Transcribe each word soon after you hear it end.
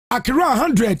Accra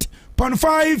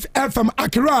 100.5FM,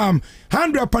 Accra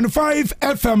 100.5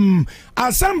 FM.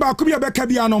 Asamba Kumia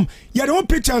Bekabianom, you no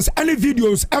pictures, any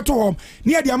videos at home.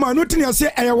 Near the amount, nothing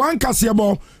say a one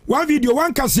cassiabo, one video,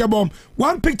 one cassiabo,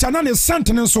 one picture, and a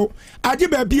sentence. So,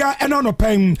 Adiba Bia and on a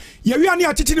pen. Yaviani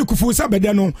Atiti Kufusa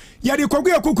Bedano, Yadi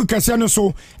Kogia Kuku Cassiano,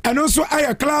 so, and also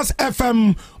I Class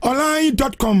FM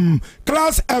online.com,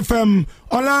 Class FM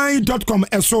online.com.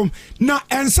 So, now,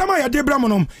 and some of your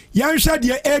Debramonum, Yansha,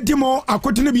 the Edimo,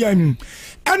 Akotinibian.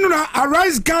 Enuna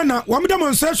Arise Ghana wa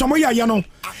demonstration mo ya no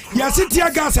ya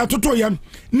sitia gas atoto yam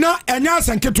na enya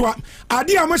asanketwa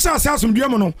ade a mo sha asasum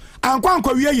duam no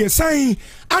ankwa wie ye san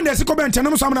and esiko bente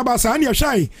no so amna ba sa na ye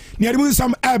hwai na yade mun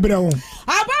sam ebrewo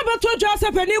ababa to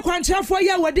Joseph ani kwanchefo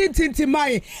ye wodi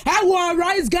tintimai ewo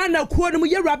Rise Ghana kuo no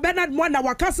ye Bernard mo na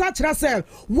wakasa kire se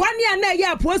wani ana ye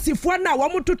aposifo na wo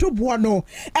mototo bo no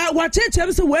wa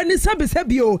chechem se wani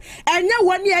sabisabio enya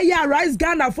wani ye Rise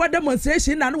Ghana for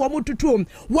demonstration na no wo mototo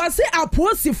was it a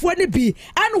posifo ni bi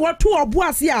and what to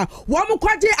obuase a wo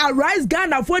mkwaje Rise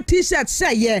Ghana for t-shirt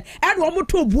sheye and wo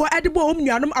moto bo edibo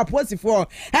omnuanom aposifo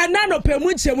and na no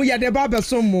pemu chemu ye de baba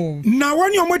somo na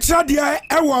woni omochira de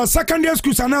ewo secondary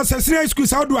school sana senior school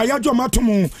saudu ayajo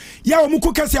matomo ya wo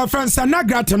muku kase afran sana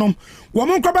gratenom wo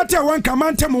mkobate won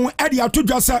kamantemu edi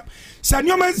atodwasa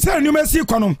sanyoma si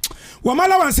kono wo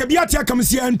mala wanse bia tia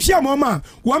kamsi antia moma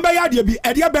wo mba ya de bi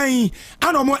edi ban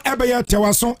anomo ebe ya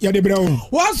tewaso ye de brewo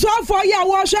was so for ya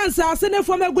wo hwansa se ne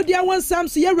fom agudia won sam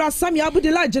so ye rasam ya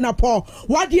budila gina po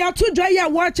wade atodwa ya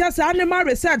wo chese animal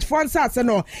research fund sase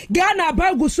no Ghana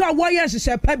ba guso a wo ye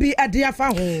hyehyɛ pa bi ade afa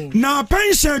ho na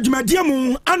pension dwumadie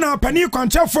mu ana pani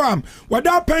kwanchefo am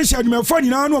wada pension dwumafo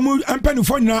nyina no mu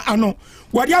ampanifo nyina ano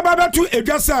wadi ababatu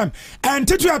edwasam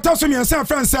entitu ataso miensa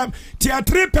fransam tia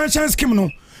 3 pension scheme no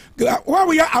wa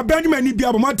we abandonment ni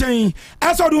bia bomaten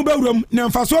asodo bewuram na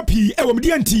mfaso pi ewo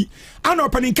mdi anti ana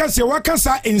opening kase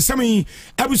wakasa ensam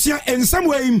abusia ensam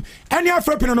weim ani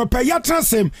afropin no pa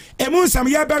yatrasem emu nsam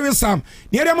ya bewesam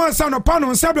ne dem ansa no pa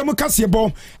no nsabem kase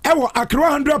bo ewo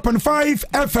Accra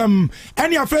 100.5 FM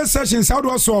ani afre session saudi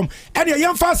osom ani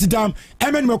yemfa sidam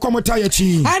emen me komota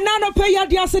yachi ana no pa ya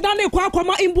dia sedane kwa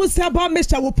akoma imbusa ba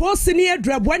Mr. wo post ni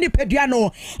edrabo ani pedua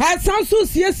no sanso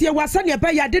siesie wasane ba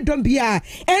ya dedom bia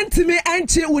entime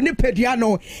anche woni pedua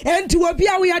no enti wo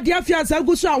bia wo ya dia fiansa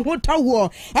guso ahotawo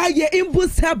aye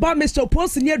imbusa ba Mr.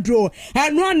 post ni edro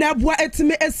eno na eboa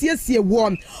etime asiesie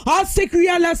wo all secret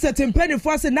asset impeni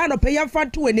force na no pa ya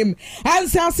fanto anim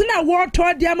ansase na wo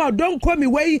to dia ma don komi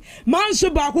wei manso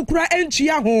ba kokura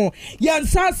entua ho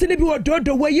yansase ne bi wo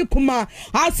dodo wei kuma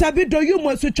asabi do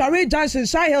yumo so tware junction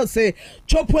shahelse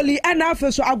chopoli ana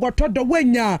afeso agoto do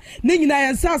wanya ne nyina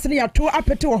yansase ne yato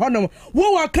apete wo honom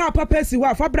wo waka papa si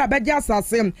wa fabra beja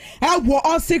asase ewo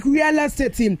all secret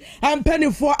estate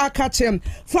impeni for akachem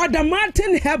Father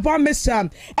Martin Heba Mesa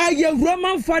eye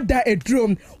Roman father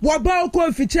edrom wo ba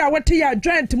ko fichira wote ya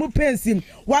joint mu pensim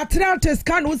watrate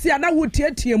scan wo si ana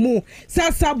wotiatie mu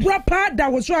sasabra pa da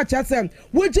wo so achase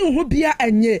wojin ho bia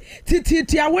anye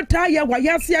tititi awota ye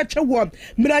wayase achewo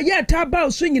mraye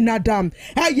taba so nyina dam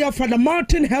eye Father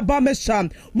Martin Heba Mesa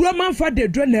Roman father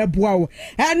edro na ebua wo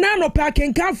ena no pa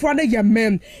kenkanfo na ye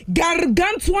mem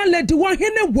gargantuan lady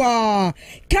Ohenewaa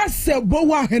Kesse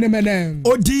Boahene menen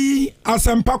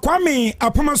Odiasempa Kwame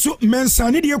Apomasu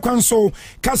Mensah ni die kwanso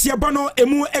kase bono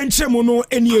emu enchemu no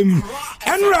eniem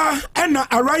enra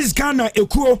ena Arise Ghana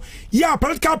ekuo ya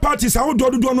political parties a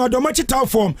wododo no adomachita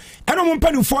form eno mo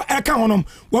mpanifo eka honom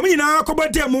wo nyina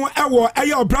kobode mu ewo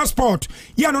eye transport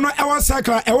ya no no ewo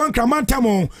cycle ewo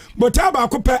nkramantamo botaba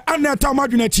akope aneta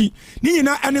madwenachi ni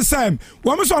nyina enesem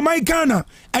wo mo so mai Ghana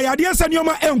ayade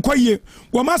asanioma enkoye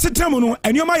wo ma setemu no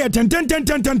enioma ye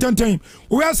tenten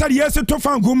we asade yesi to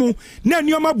fangumu na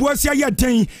enioma buasia ye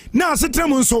den na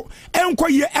asetemu nso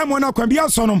enkoye emona kwabia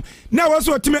sonom na wo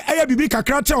so otime eye bibi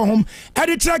kakra che hom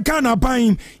edi kire Ghana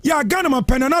ban ya Ghana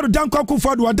mapena na do danko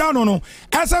kufodo wada no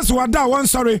ss wada won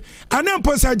sorry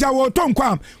anempo saja wo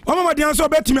tonkwa wo mamadian so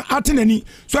betime atenani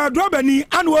so adrobani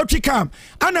anu otwika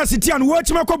ana siti anu wo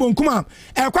chime kobonkuma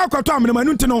ekwa kwato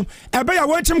amnemanu ntino ebe ya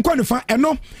wo chim kwanifa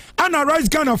eno ana Rise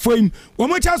Ghana foim wo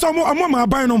mo cha so mo ma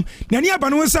ban no na ne aba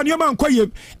no nsa ne ma nkoye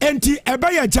enti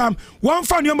ebe ya jam won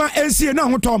fa ne ma ensie na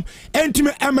hotom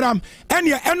entime emram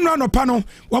ene enno no pa no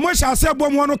wo mo sha ase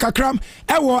bom wono kakram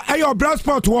ewo ayo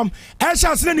transport wom e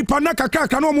sha ase ni pa na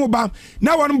kakra no mo ba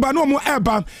na won ba no mo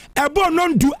eba ebo no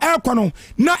ndu ekono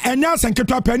na enya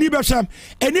sanketwa pani be hwem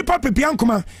eni pa pepia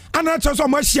nkoma ana cha so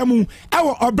mo ahia mu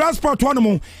ewo transport wono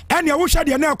mo ene wo hwa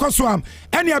de na ekoso am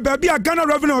ene ba bia Ghana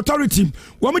Revenue Authority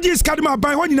wo mo ji skadma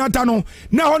ban ho nyina da no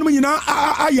na ho no nyina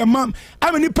ayema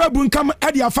amani pabu nkam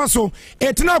ade afaso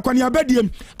etina akwani abadiem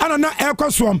ana na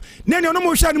ekosom na ne no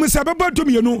mo hwa nim se bebodum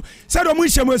yenu se do mo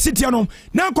hye mo sitia no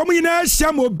na kom nyina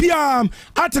hya mo bia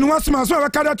atene wasoma so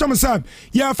abakada tom sab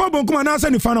ya fa bonkum na asa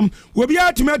ni fanom wo bia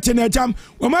atime atene ajam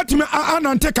wo matime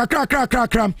anante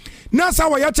kakra na sa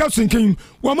wo ya chesunkin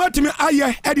wo matime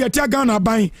aye ade atia Ghana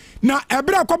ban na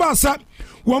ebra koba asa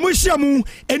wo mo hye mu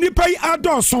enipa yi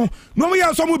adoso no mo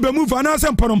ya so mo be mu va na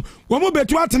asa mponom wo mo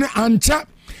betu atene ancha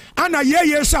ana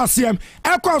ye shasiem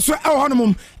ekoso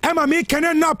ehonum ema me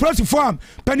kene na prosifo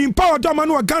panin power do ma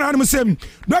no Ghana no sem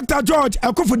Dr. George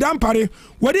Akufu Dampare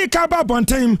wodi ka ba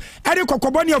bonten ede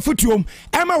kokoboni afutuom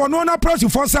ema wono na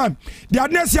prosifo sam de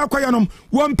adnesi akoyenom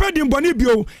won pedin boni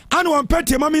bio ana won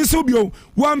pete ma min so bio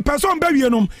won person ba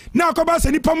wienom na akoba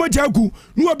se nipa moja agu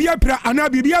no obi apira ana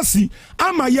bibia si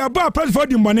ama ye ba prosifo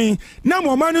din boni na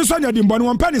mo man so nya din boni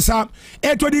won pani sa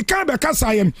etodi kan be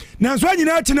kasayem na so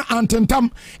nyina achi na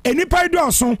antentam enipa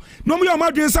idoso no mo yo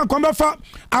madwen sa kombefa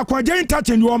akwaje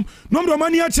intachenwom no mo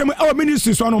mani achem e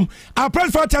ministry so no a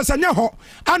prosifo tese nya ho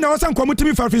ana wosan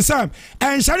komutimi farfisam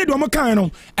en shari do mo kan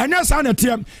no enya sa na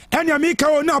tie enya mi ka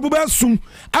o na abuba sum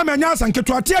amanya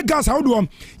sanketo atie gas awdo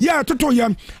ya toto ye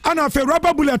ana fe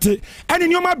rubber bullet eni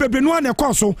nyoma bebre no na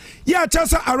ekoso ya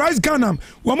chesa arise Ghana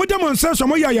wo mo demonstration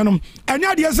mo ya no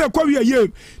enya de se kwa wie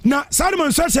ye na sa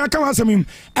demonstration aka wasamim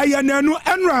eye nanu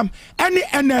enram eni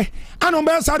ene ana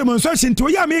mba sa demonstration to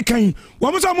ya me kan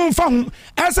wo mo so mo mfa ho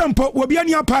esempo wo bia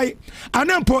ni apai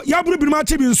anampo ya buru binuma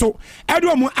chibi nso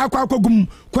edo mo akwakogum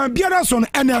kwa biara so no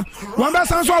ene wo mba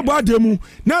san so abo ademu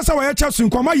na sa wo ya chesun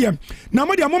koma ye na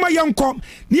mo de mo ma ye nko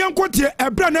ni enko tie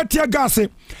ebra na tie gas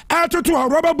atoto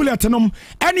rubber bullet nom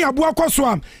ene abo akoso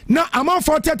am na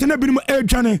amanfo tete na binum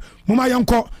edwane mo ma ye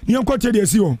nko ni enko tie de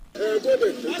si wo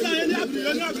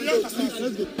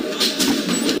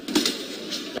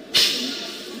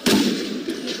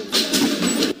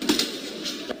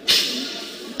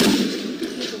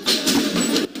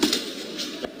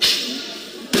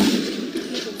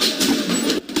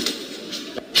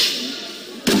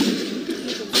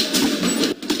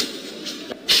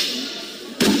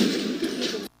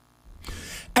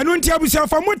Enunti abusia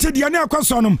fa mote dia na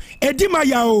akwasonom edima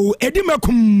ya o edima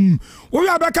kum wo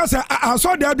ya beka se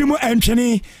aso da bi mu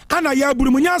entwene ana ya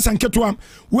buru mu nyansa nketoa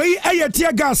wei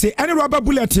ayetie gas ene rubber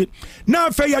bullet na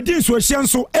afa ya din so hye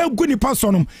nso egu ni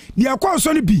pasonom dia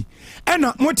kwaso no bi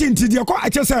ena mote nti dia kwa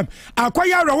achese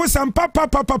akwaya rawo sam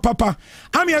papa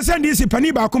am ya send this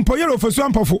pani ba kompo yero fosu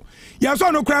ampofo ya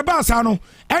so no kra ba asa no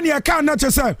ene ya ka na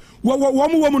chese wo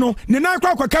mu no ne na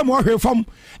kwa kwaka mu ohwefom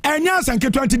enya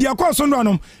sanketo nti dia kwaso no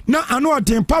anom na ano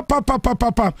odin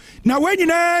papa na we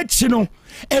nyina chi no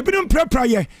ebinum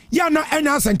prepraye ya na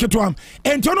enya sanketo am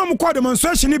ento no mko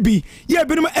demonstration bi ya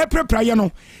ebinum prepraye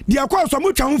no dia kwaso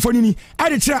mu twa mfoni ni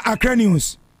ade kire Accra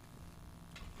News.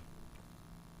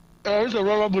 It's a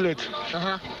rubber bullet.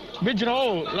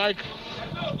 Like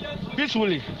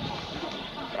peacefully.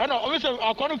 I know. Obviously,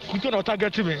 I can't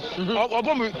target me. I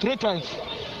bomb me 3 times.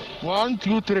 1,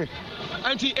 2, 3.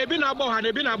 Auntie,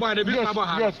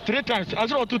 Boahene. Yes, 3 times. I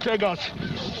saw 2 tear gas.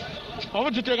 I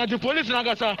want to take the police in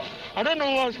Agasa. I don't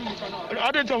know what.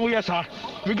 I don't know who yes, sir.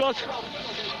 Because.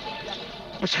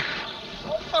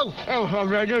 I'm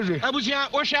ready. Abusia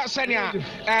Osha Sanya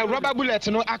rubber bullet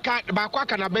no aka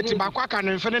bakwa na beti bakwa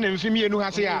na mfene na mfimi enu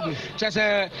hase ya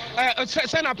chese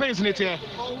send pains in it here.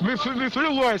 We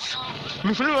feel worse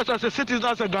as a citizen,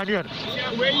 as a Ghanaian.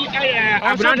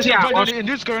 In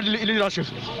this current leadership.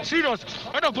 Serious.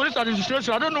 When the police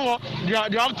administration, I don't know what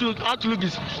they have to look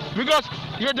this. Because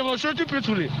you're demonstrating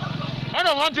peacefully. I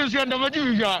don't want to see the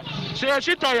majority. Say a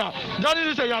shit tire. That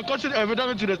is a young cousin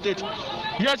evident to the state.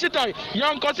 Yes, it is.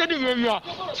 Young cousin behavior.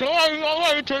 So why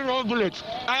are you turning on bullets?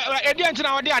 I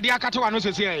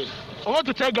want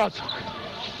to take us.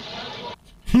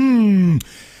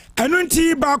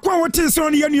 Enunti ba kwa wote so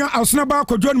ne yanua asona ba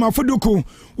kodwo ma foduku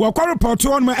wo kwa report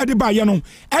on ma ede ba ye no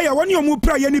eya woni omu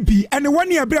pra ye ne bi ene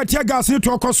woni e bra tia gas ne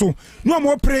to koso no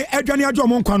omu pre adwane ajo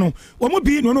mo nkwa no omu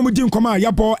bi no no mu di nkoma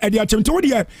ya bo ede achemte wo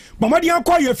de ba ma de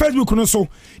akwa ye Facebook no so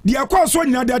de akwa so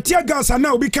nyina de tia gas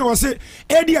na obi kan wo se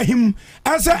edi ahim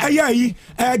asa eya yi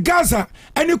Gaza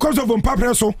eni Kosovo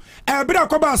mpapre so bra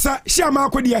kwa ba sa hia ma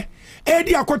akode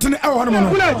edi akotene e ho no no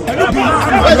eno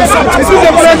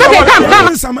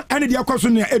bi sama ene di akoso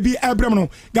ne ebi ebrem no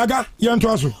gaga ye nto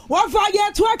aso wo fa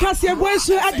ye to akase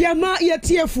boasu adiama ye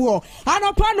tiefo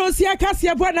anopa no si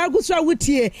akase bo na agusu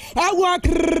awutie e wo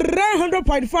Accra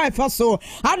 100.5 so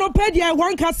anopa dia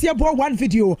one kase bo one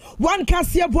video one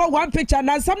kase bo one picture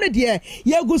na sam ne dia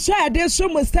ye gusu ade so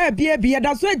mo star bia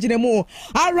da so agine mu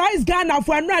Arise Ghana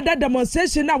for another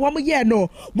demonstration na wo mo ye no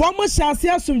wo mo hyase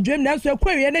asomdwem na so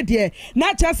akwawie ne dia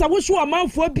na chasa wo so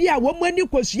amanfo bia wo mo ani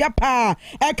kosua pa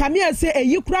e kame se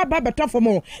eyi kura ba betafo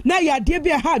mo na ya de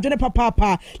bia ha adwene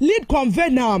papa lead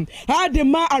convener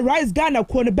Adema Arise Ghana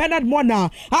Kwame Bernard Mona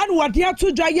and what ya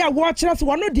to dwa ya wo kire so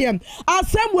wono de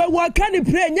asem we wo ka ni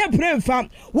pray nya pray mfa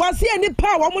wo se ani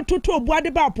pa wo mo toto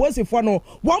obuade ba aposifo no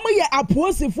wo mo ye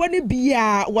aposifo ni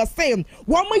bia wo se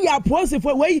wo mo ye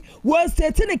aposifo we wo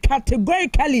setting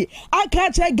categorically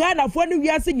aka che Ghana fo ni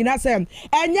wiase nyina sem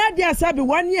enya de asabi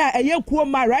one year eye kuo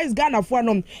ma Arise Ghana fo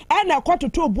no na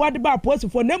kototo obuade ba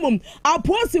aposifo nemum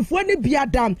aposifo ni bia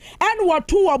dam and what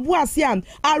to obu ase am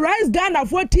Arise Ghana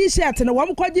for t-shirt na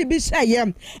wom kwaji bi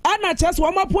hyeye ana chess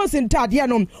wom aposi ntade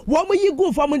no wom yi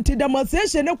gu fam nti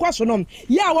demonstration ne kwaso no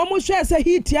ya wom hwe se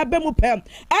hit ya bemu pem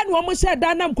and wom hwe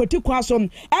danam koti kwaso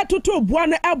etoto obuo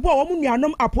no ebo wom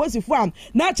nuanom aposifo am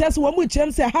na chess wom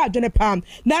chem se ha adwene pam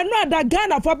na no ada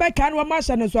Ghana for be kan wom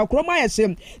ahye no so akroma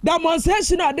yesem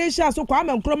demonstration ade sha so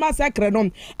Kwame nkroma sekre no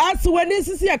as wani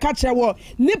sisi ya ka chewo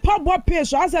nipa bo pe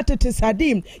so asatete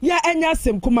sadim ya enya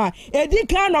sem kuma edi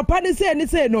kan no pa ni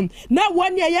se no na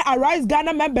one year Arise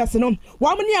Ghana members no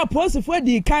wom ni aposifo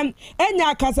di kan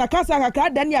enya kasa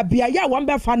kakra dan ya bia ya wom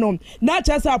be fa no na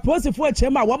chesa aposifo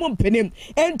chema wom mpenim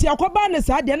enti akoba ne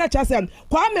sa de na chesa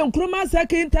Kwame nkroma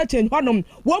sekre interchange honom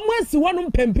wom asi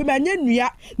wonom pempem anya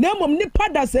nua na mom ni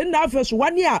pada se na afeso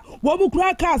one year wom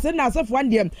kura ka se na asefo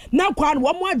andem na kwan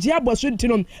wom agye aboso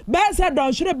ntinom be se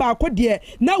don hwere ba akode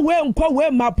na we nkwa we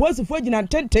ma aposifo gina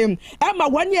tentem ama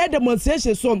one year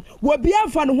demonstration so wo bia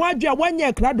fa no ho adwa one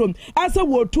year kradom asa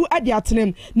wo tu ade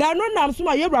atenem na no nam so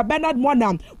ma Yewra Bernard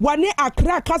Mona wone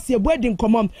Accra kase boahene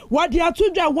komom wode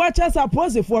atudwa wo chesa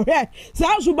aposifo hwe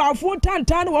sa so ba fo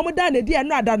tantan wo mo da na di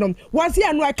eno adanom wase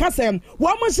eno akasem wo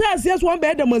mo hye ase wo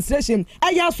be demonstration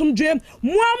aya asomdwe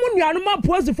mo amu nuanom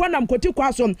aposifo nam koti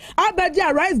kwaso abaji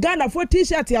Arise Ghana for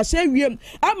t-shirt ya hye wiem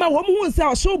ama wo mo hu se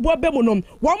o so bo be mu nom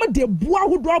wo mo de bua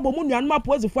hodo abo mo nuanom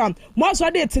aposifo am mo so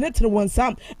de tenetere won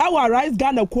sam awa Arise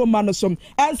Ghana kuoma no som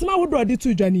ensema hodo de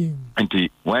tu dwane.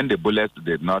 When the bullets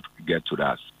did not get to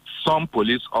us, some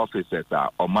police officers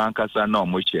are Omankasa no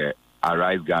Moche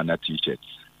Arise Ghana t-shirts.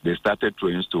 They started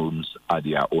throwing stones at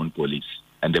their own police.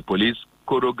 And the police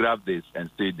choreographed this and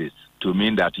said this to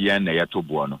mean that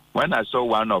when I saw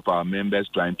one of our members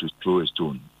trying to throw a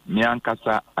stone,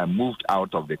 Miankasa, I moved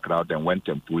out of the crowd and went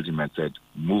and pulled him and said,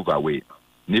 move away.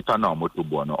 Nipa no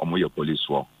motobuono omo your police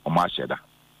war omasheda.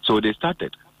 So they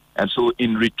started. And so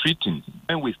in retreating,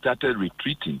 when we started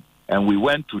retreating and we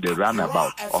went to the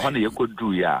runabout,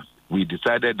 we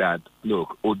decided that,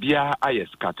 look, Obia I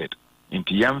scattered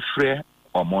into Yamfre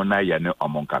or Mona Yane or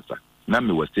Monkasa.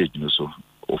 Nami was stage no so,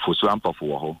 Ofoswampa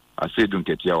for I said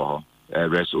Dunketia,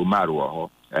 Res Omaru,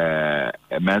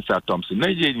 Mensah Thompson, no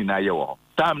yen in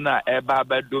Tam na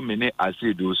Eba Domine, I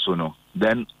said do so no.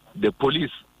 Then the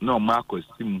police, no Marcos,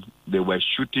 they were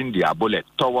shooting their bullet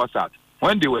towards us.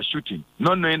 When they were shooting,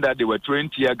 not knowing that they were throwing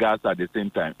tear gas at the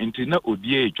same time, into no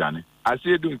Odie Johnny. I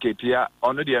said, don't get here,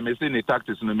 only the American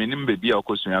tactics no meaning baby or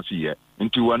question fear.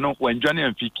 Into one when Johnny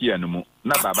and Fiki and no,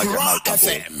 not Baba Jamal.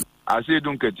 I said,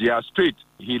 don't get here straight.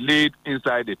 He laid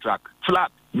inside the truck,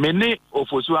 flat. Many of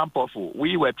us were powerful.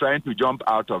 We were trying to jump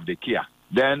out of the Kia.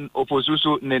 Then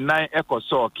Oposusu Nenai Echo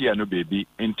saw Kia no baby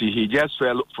until he just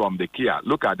fell from the Kia.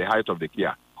 Look at the height of the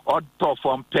Kia. Odd top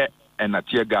from pet and a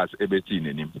tear gas everything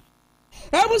in him.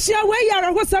 Ebusia we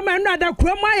yara ho sama no ada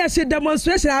kroma ya she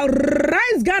demonstration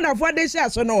Rise Ghana for the share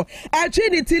so no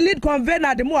Trinity lead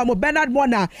convener de mo Bernard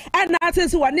Mona and na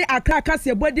ase so ne Accra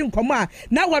kase boahene komom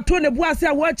na wato ne bu ase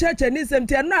wo church ni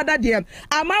semte no ada de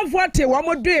amanfo te wo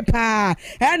mo dwe pa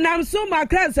enam so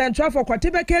Accra Central for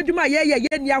kwatebeka adwuma ye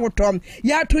ni ahotom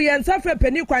ya to ye nsafre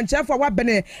pani kwanche for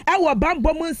wabene e wo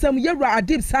bambo mu nsam Yewra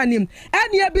Adib Sanim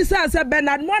ene ebisa ase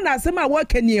Bernard Mona asema wo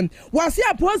kanim wase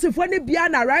aposifo ne bia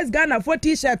na Rise Ghana for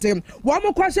t-shirt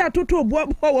womo kwasha atoto bo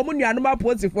womo nuanom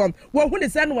aposifo wo hu ne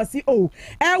se no wasi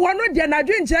wono de na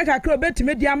dwenche kakra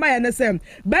obetime di ama ye ne se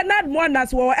Bernard Mona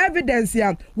wo evidence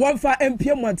ya wo fa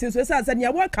empie monte so se ne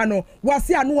wo ka no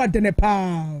wasi anu wo de ne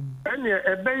pa ene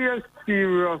ebeye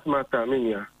serious matter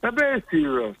minya ebeye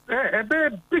serious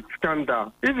ebeye big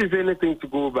scandal if there's anything to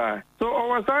go by so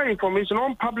our information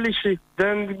on publish it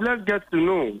then let's get to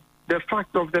know the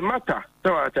fact of the matter.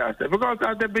 So I say, because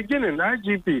at the beginning,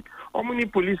 IGP, how many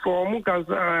police for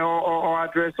or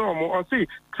address or see,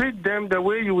 treat them the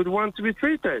way you would want to be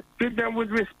treated. Treat them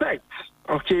with respect.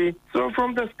 Okay, so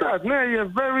from the start, now you're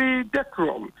very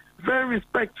decorum, very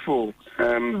respectful,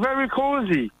 very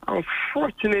cozy.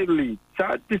 Unfortunately,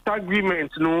 that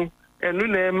disagreement, no, and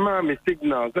when me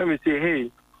signals, let me say,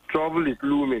 hey, trouble is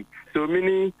looming. So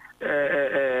many,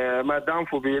 Madam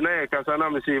for being a Kasana,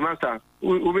 me say, Master,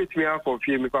 wait me out for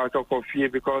fear,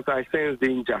 because I sense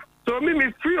danger. So me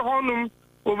free honum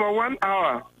over 1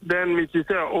 hour, then me say,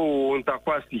 oh,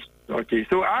 Ntakwasi. Okay,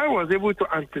 so I was able to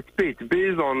anticipate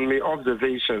based on my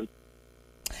observations.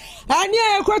 And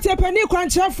yeah, quite a penny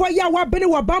contract for ya wabini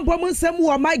wa bambo munsemu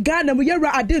wa my Ghana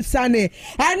muyera adif sane.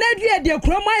 And then the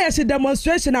Kromaya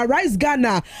demonstration at Rice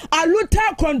Ghana. A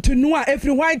luta continua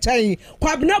every white time.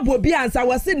 Kwabna bobians I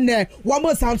was in there. One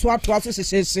more sound to our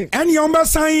process. And yomba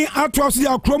sign at was the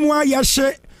Kromwa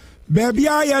yashe. Baby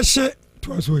yashe.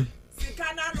 Twas way.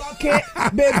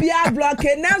 Baby I block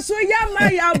it. Now so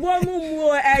ya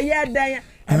bomu a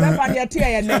and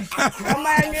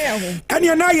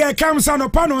you know, you come son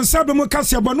upon on Sabu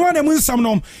Cassia, but one and some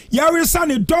Yari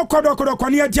Sunny, Doko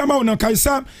Quania Jamona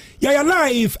Kaisa, Yaya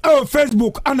Live,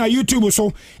 Facebook, and YouTube.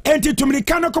 So, enter to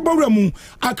Milicana Coboramu,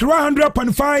 Accra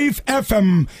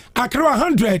 100.5Fm, Accra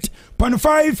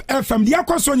 100.5Fm, the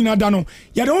Aquason in Adano,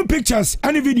 you don't pictures,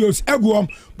 any videos, Eguam,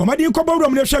 but my dear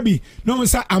Coboram Neshabi, no,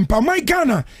 sir, and Pamai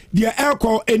Ghana, dear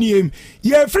Elco, any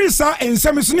ye free sir, and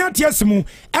Samsoniat Yesimu,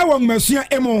 Ewang Monsieur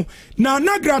Emo, na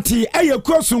nagrati, a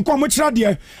cross on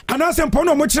Comuchradia, and as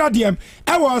Pono Muchradia,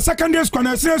 our secondary school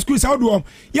outdoor,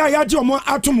 ya Jomo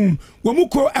Atomum,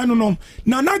 Wamuko Anonom,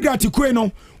 na nagrati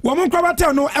Queno. Woman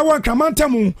Crabata no ewa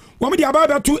Kramantamu, Wami the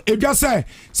Ababa to Edase,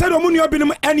 said Omunio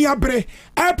Binum any abre,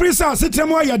 a prisa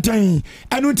sitemo ya day,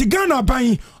 and Untigana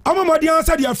buying, Omodia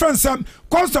said your friends,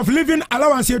 cost of living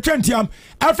allowance your 20, a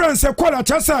friend said Quala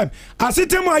Chasa, a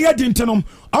sitemo ya dintenum,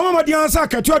 Omodia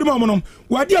Saka to Momonum,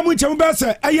 Wadia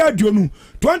Muchamubasa, a year dunu,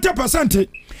 20%.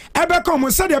 Ebecom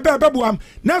was said a babuam,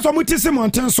 Naso Mutisim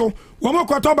Tenso, Womo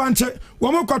Kotobanche,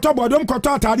 Womo Kotobo, Dom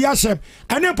Kotata, Diashep,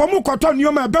 and then Pomu Koton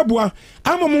Yoma Babua,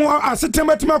 Amomu, a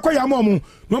Sitematima Koyamomu,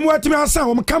 no more to my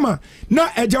son, Kama, na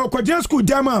a Joko school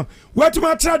dama, what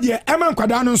my tradia, Eman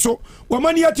Quadano so,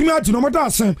 Womania to me at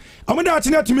Nomodasen,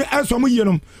 Omodatina to me as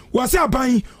Womunum, was a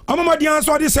buying, Omodian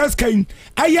saw this as came,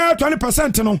 a year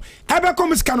 20% no,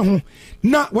 Ebecom is canon,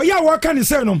 na, where you work and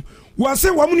senum. Was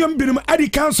a woman be Eddie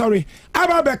Counsori,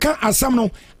 Ababeka Asamno,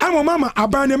 I'm Mama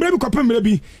Aban, and maybe Copin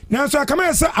maybe. Now, so I come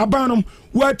and say Abanum,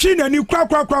 were chin and you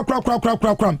crack. And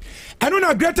on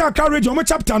a greater courage on my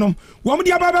chaptanum, woman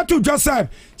the Ababa to Joseph,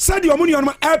 said your money on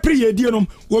my April Dianum,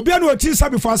 will be no tea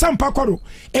before some Pacoro,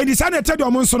 and decided to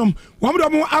Monsonum, one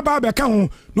more Ababeka,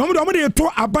 no more to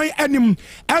Abai Enim,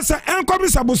 as an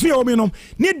uncommis Abusio Minum,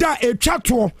 need that a chat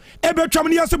to ever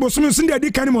Chamanias Bosumus in the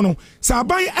Dicanimono,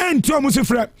 Sabai and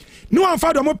Tomusifre. No one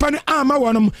father mo pani ama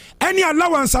wanum any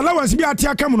allowance be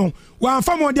atia kamuno wan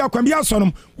fam on dia kwambia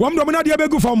sonum wom do na dia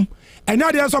begu fam ena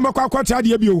dia so makwa kwata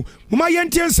dia bio mama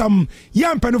yentiensam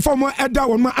yam penufom eda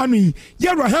won ma anu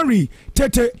yero Henry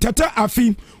tete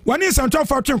afi wani santo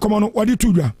fortune komo no wodi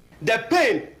tudwa. The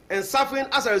pain and suffering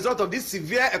as a result of this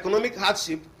severe economic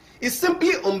hardship is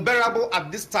simply unbearable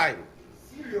at this time.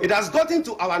 It has gotten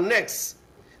to our necks.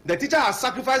 The teacher has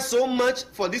sacrificed so much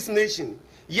for this nation,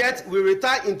 yet we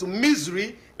retire into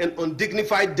misery and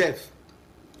undignified death.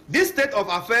 This state of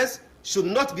affairs should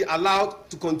not be allowed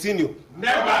to continue.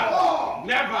 Never.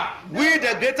 Never. We,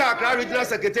 the Greater Accra Regional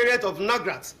Secretariat of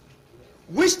NAGRAT,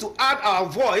 wish to add our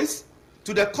voice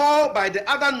to the call by the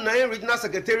other 9 regional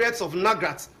secretariats of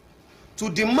NAGRAT to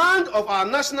demand of our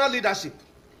national leadership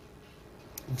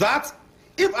that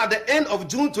if at the end of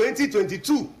June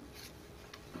 2022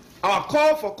 our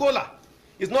call for COLA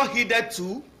is not heeded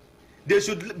to, they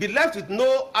should be left with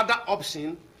no other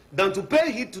option than to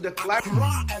pay heed to the climate.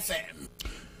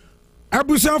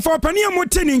 Abusan for Pania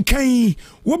Motinin Kane,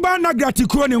 Wuba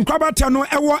Nagratiko and Krabatano,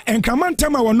 Ewa and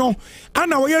Kamantama or no,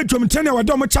 Anna Way to Mtena or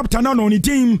Domo chapter none on the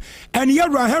team, and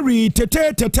Yera Harry, Tete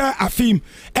Afim,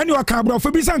 and your cabra for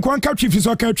Bisan Kwan country is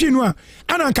or Katrina,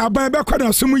 and Anka Bakwada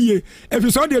Sumuye, if you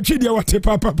saw the Chidia what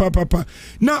papa.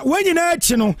 Now, when you know,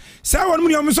 Chino, Sawan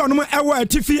Munamuson, Ewa,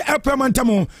 Tiffy,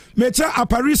 Apamantamo, Meta a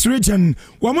Paris region,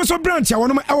 Wamoso branch, I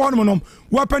want my Awamonum,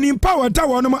 Wapan in power,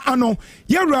 Tawanum Ano,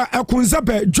 Yera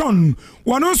Akunzabe, John.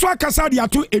 wɔno nso akasa de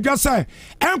ato edwa sɛ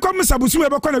enkom sabusu we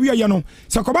bɛkɔ na wi ye no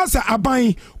sɛ kɔba sɛ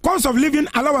aban cost of living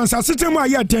allowance asitemu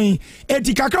aye den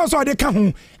eti kakra so ade ka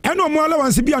ho ɛno mo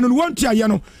allowance bia no wontua ye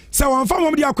no sɛ wɔmfa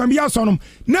mom de akwan bia so no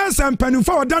na sɛ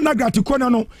mpanimfa wɔda nagrati kona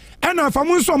no ɛna fa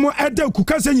mo nso mo ɛda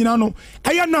kukase nyina no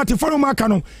ɛyɛ nati foro mo aka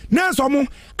no na nso mo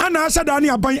ana ahyɛ da ne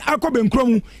aban akɔ benkro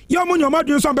mu yɛ mo nyoma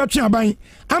dwen so bɛtwe aban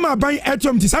ama aban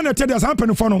ɛtom ti sanete de san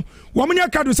mpanimfo no wɔn mo nya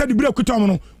kado sɛ de bire kutom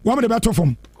no wɔn mo de bɛto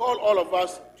fam. Call all of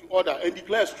us to order and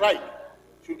declare strike.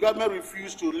 Should government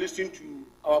refuse to listen to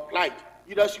our plight,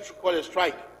 leadership should call a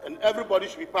strike and everybody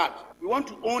should be part. We want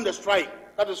to own the strike.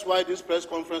 That is why this press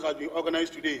conference has been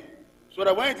organized today. So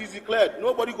that when it is declared,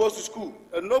 nobody goes to school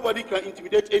and nobody can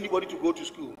intimidate anybody to go to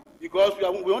school. Because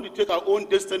we want to take our own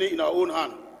destiny in our own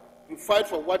hand to fight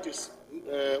for what is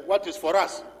for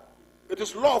us. It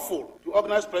is lawful to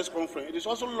organize press conference. It is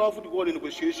also lawful to go on a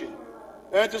negotiation.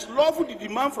 And it is lawful to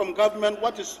demand from government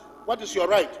what is your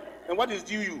right and what is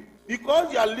due you. Because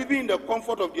they are living in the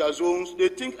comfort of their zones, they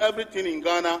think everything in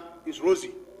Ghana is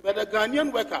rosy. But the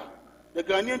Ghanaian worker, the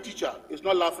Ghanaian teacher is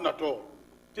not laughing at all.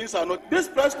 Things are not. This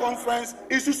press conference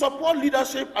is to support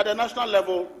leadership at the national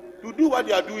level to do what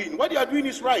they are doing. What they are doing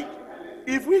is right.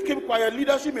 If we keep quiet,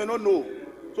 leadership may not know.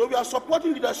 So we are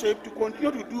supporting leadership to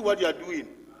continue to do what they are doing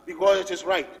because it is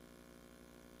right.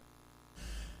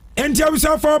 Enti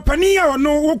abusafo paniya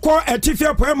ono wokɔ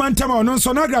etifia poemantama ono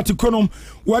nso nagrati konom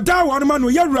wada wanoma no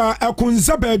yawra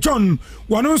akunza bejon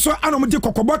wano nso anom de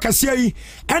kokɔbɔ kase yi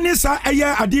ene sa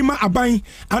ɛyɛ adima aban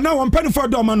ana wɔn panifo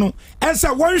dɔma no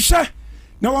ɛsɛ wɔnhwɛ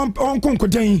na wɔn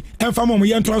konkoden ɛmfa mo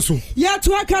yɛnto so yɛto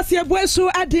akase boesu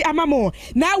ade amamo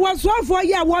na wɔzoafo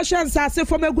yɛ wɔhwɛ nsase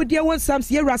fam agudie won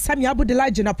sams yɛ rasami abudela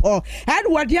ginapo and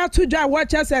wɔde ato dwa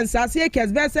wɔkyɛ nsase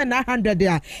kesbese na 100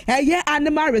 a ɛyɛ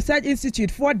animal research institute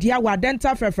for dia wa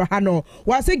dental frefra ha no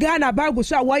wɔse Ghana bagu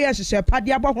so a wɔyɛ hyehyɛ pade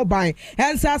abɔ ho ban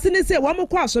nsase ne sɛ wɔn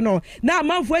kɔ so no na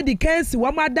amanfo edi kansi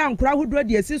wɔn ada nkora hodro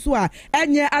de esi so a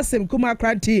ɛnyɛ asem kuma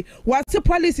kranti wɔse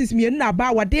policies mienu na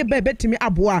ba wɔde ba betimi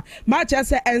aboa ma kyɛ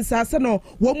ensase no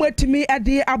womwetimi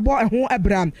ade abo ho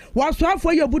abram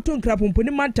wasoafo yobutu nkrapomponi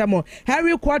mantamo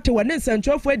Harry Court wone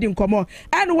nsanchofo edi nkomo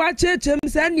ene wa chechem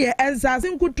se ne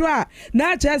ensase nkuto a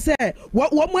na chese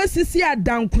womwasisi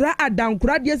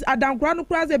adankura dies adankura no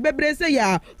kura se bebre se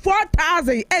ya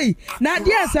 4000 na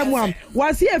die asamwam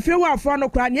wase afie wa afro no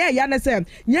kura ne ya ne se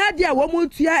nya de a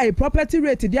womutua a property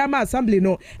rate dia ma assembly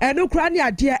no eno kura ne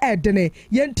ade edene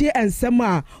yenti ensem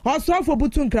a osofo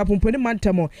butu nkrapomponi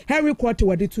mantamo Harry Court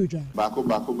wadi tuja bako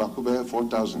be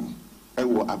 4000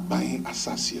 ewo aban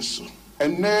asase so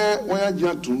enne won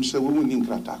agya tum se wo ni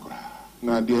nkrata kora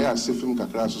na de ya sefim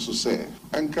kakra so se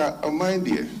enka oman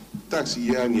de tax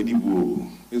ya ne dibuo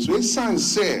enso esan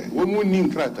se wo mu ni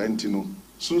nkrata ntino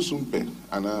sunsum pe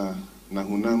ana na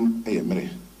hunam eyemre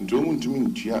nto mu ntumi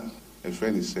ntua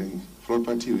efre ni sen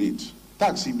property rate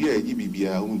tax bia egi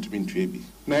bibia wo ntumi ntua bi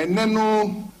na enne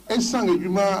no esan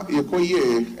adwuma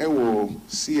yekoye ewo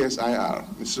CSIR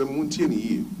Mr.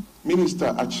 Muntieni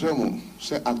Minister Achremo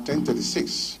say at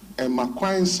 1036 and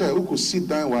makwan say uko sit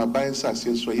down wa ban sa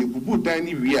so ye bubu dan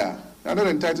ni wi a na not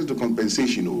entitled to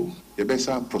compensation o ye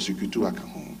besa prosecutor aka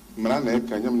ho mra na e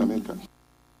ka nyam na meka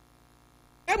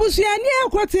Ebusuani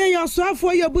akote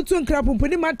yosofo yobutu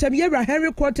nkrapomponi matam yewra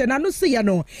Henry Court na no se ye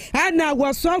no ana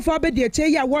wosofo abede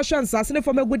eche ya wohwe nsase ne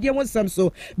fam agudie wonsam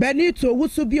so benito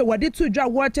wusu bi wode to dwa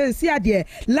wo chensi ade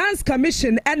Lands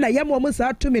Commission na yemo mu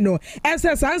sa tumi no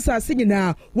ense sansase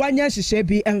nyina wanya hyehyɛ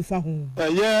bi emfa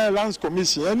ho Lands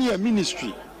Commission any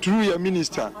ministry through your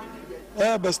minister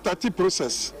be start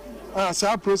process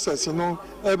sa process no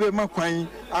ebe makwan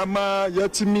ama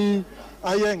yatimi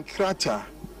aye nkrata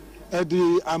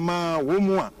edi ama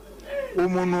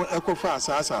womu no ekofa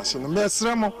asase no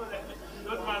mesremo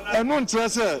eno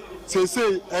ntrese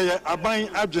sesei aban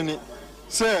adwene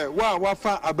se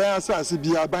wafa aban asase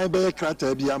bi aban be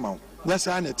krata bi ama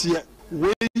nyasa na tie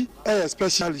we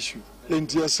special issue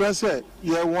enti esrese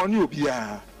ye woni obi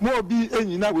a mo obi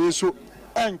enyina we so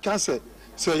enka se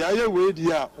yaye we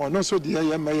di a ono so de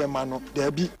ye meyema no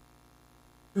da bi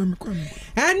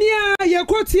Ania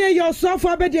yekotie yourself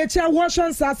abedecha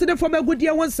washon sase de from agudie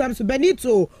wonsam so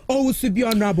benito owusubi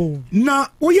honorable na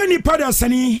oye ni pada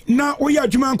sani na oye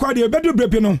adwuma nkwa de bedu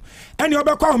brepi no ene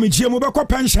obekwa homigie mu obekwa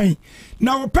pension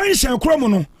na o pension kromo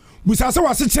no busase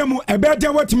wasekyemu ebede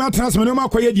watima transfer no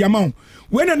makoye di amount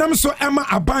we na nam so ema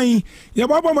aban ye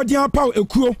bobo modin apaw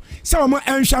ekuo se wo mo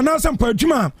enhwa na sampa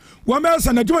adwuma wo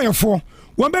mesa na adwuma yefo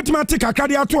one betima take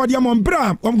akade ato ode am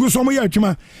bra omguso mo ya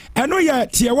adwuma eno ye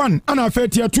tier 1 ana fa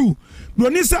tier 2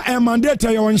 Ronisa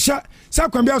mandate your sha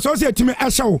Sakwambia so say timi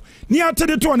ehyew ni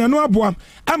atede to na no aboa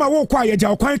ama wo kwa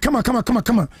yeja kwan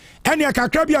kama ene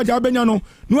akakra bia ja benya no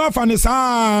no afa ne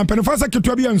saa penifasa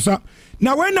keto bia nsa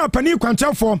na when na pani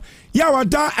kwanchafo ya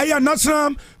wada aya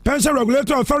National Pension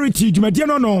Regulatory Authority dwumadie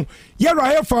no Yero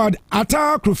Hayford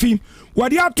ata krofi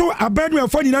wadi ato abedwe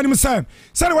fo nyinanim say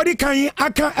wadi kan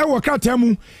aka ewo krata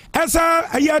mu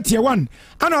esa aya tie 1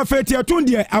 ana fa tie 2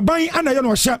 de aban ana ye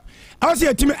no hye ase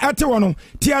atimi ate wono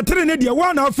tie 3 ne de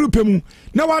 1 na afru pemu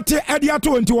na wate ade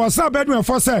ato nti wasa abedwe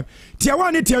fo say tie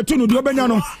 1 ne tie 2 no de obenya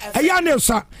no aya ne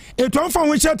sa etonfa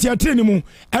ho hye tie 3 ne mu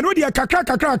eno de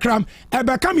kakra kram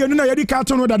ebe kam yenu na yedi ka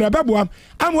to no dada beboa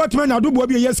am watme na do bo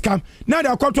bi yeska na de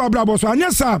akoto abrabo so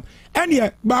anya sa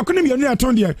ene ba ko ne yenu na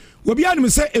ton de obi anim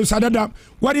say eusadada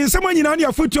wadi nsema nyina na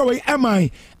afutuo we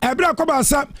amai ebra ko ba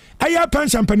sa aya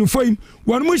pension panufoim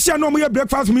won mu hia no mo ye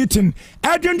breakfast meeting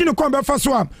adwendwe ne kon be fa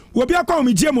so a obi akwa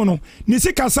mo gye mo no ni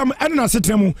sika sam ene na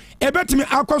setremu ebetimi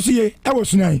akoso ye ewo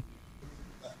sunan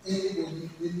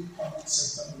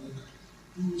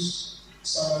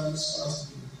salaries has to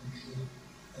be controlled,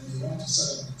 and they want to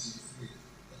set up a free.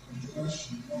 The controller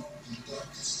should not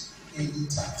deduct any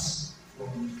tax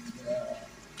from their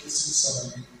basic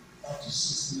salary up to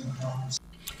 16.5%.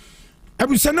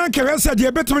 Abusana keresa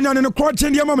de betumnya ne ko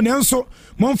kyende mam ne nso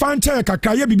momfa nche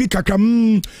kakra ye bibi kakra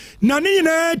na ne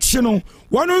nyina chi no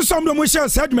wono nsom do mo hye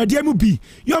sedmade mu bi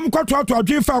yom kwato ato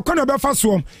adwenfa kono be fa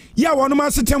so ya wono ma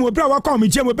setem obra wakwa me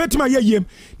gye mo betuma ye yem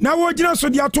na wo gina so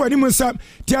de ato ani mu nsa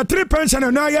te 3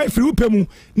 pension na ya free upemu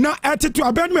na eteto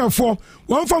abedmefo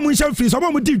won fa mu hye free so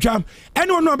mo di dwam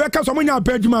ene wono be ka so mo nya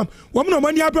abeduma wo mo no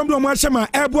mani abram do mo hye ma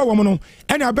ebo wo mo no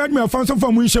ene abedmefo so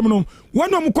fa mu hye mo no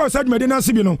wono mo ko sedmade na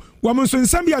sibi no wo mo so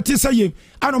nsam bi ati saye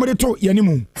ano mo de to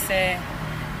yanimu se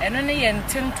eno ne ye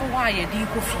ntento wa ye di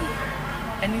kofi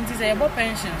and it is a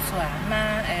pension so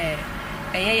na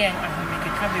yen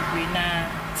ahomekeka bebre na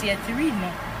tier 3 no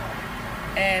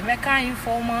meka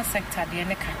informal sector de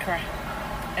ne kakra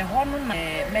ho no na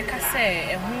meka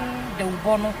se ho de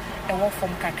ubo no wo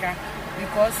from kakra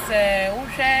because wo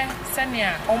hwe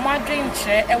senia o ma dwen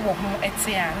kire wo ho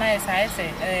ete a na say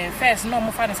first no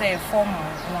mo fa ne say formal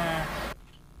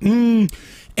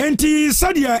enti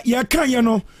sadia ya kan ye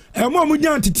no emo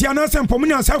amunya ntitia na sempo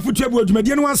munya asafutu abu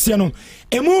adwumadie no ase no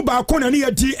emu ba ko na ne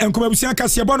yadi enkomabusia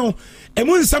kase bo no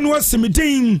emu nsam no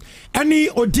asemedin ani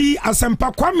odi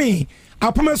asempa Kwame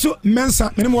Apomasu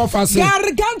Mensah mene mo fa ase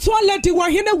Gargantua lady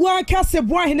Ohenewaa Kesse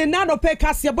Boahene nano pe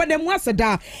kase bo ne mo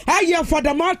aseda aye for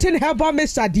the mountain heba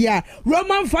Mr. Dia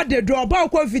Roman father do ba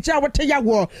ko ficha wote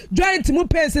yawo joint mu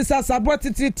penses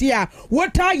asabotititia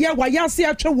wota ye wayase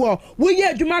atwewo wo ye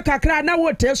adwuma kakra na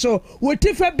wote so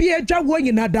wote fa bi adwa wo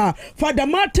nyinada for the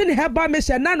mountain heba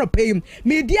Mr. nano pe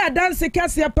media dance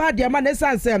kase pa dia ma ne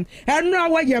sansem eno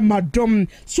awo ye madom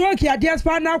so ki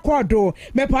adiaspa na kodo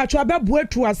me patwa bebu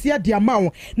atu ase dia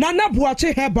na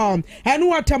buache heba enu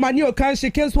watamani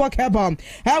okanshi kinswalk heba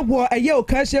ewo eye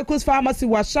okanshi kus pharmacy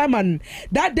wa shaman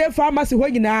that day pharmacy ho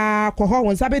nyina koho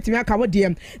won sabetimi aka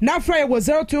wodiem na fra was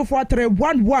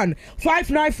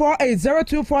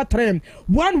 0243115948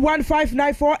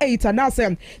 0243115948 and now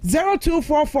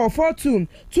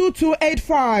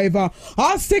 0244422285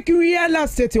 Ostic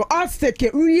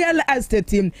real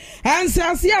estate and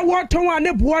sasia what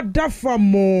one board da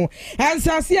from mo and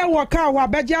sasia waka wa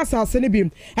beja sasene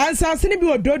bi and sasene bi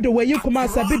ododo we yikuma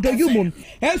sabido yumum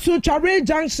ensu Accra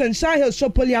Junction Shahil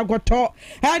Shopoli agoto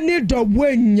ani do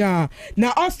wenya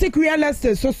na Ostic real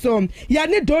estate so ya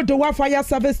ni dodo wa fire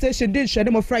service station din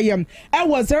hwede mo frayem e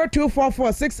was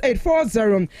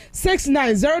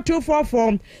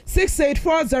 0244684069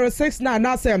 0244684069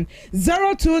 nasem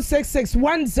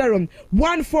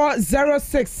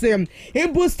 0266101406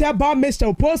 imbuster ba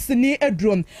Mr. Post ni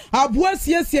edrum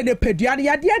abuasiesie ne peduane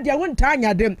yade de wonta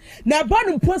anyade na ba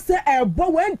no post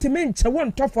ebo wentime nche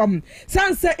wontofam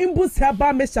sanse imbuster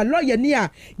ba Mr. lawyer ni a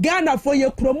Ghana for ye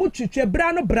kromu twetwe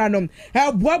brano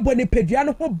ebo abo ne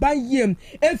peduane ho bayem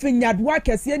efinyadwa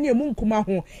kese ni emu nkuma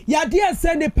ho yade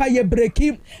ese ne pa ye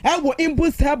breki ewo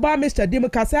imbuster ba Mr.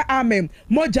 Dimkasa amen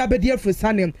moja bedie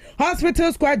frusane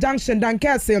Hospital Square Junction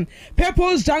dankese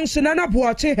People's Junction na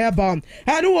buache heba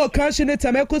anu okashi ne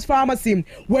Temekus Pharmacy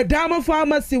Wedamo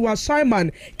Pharmacy wa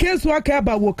Simon Kinswalk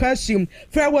heba wokashi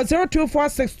for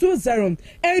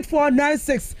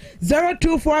 0246208496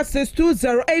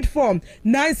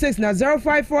 0246208496 na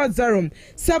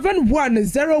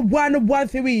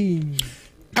 0540710113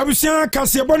 Abusia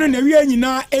kasebonu na wie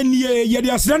nyina enie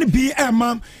yede asran bi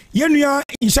ema yenua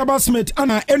Inshaba Smith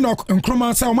ana Enoch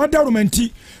Nkrumah sa o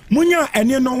madarumanti munya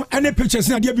ene no ene pictures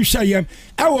na de bi hwaye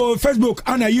ewo Facebook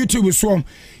ana YouTube so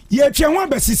ye twa ho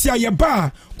abasisi a ye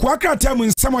ba kwa krata mu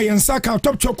nsam a ye nsa ka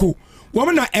top choco wo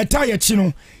na eta ye chi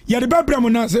no ye de babra mu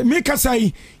na me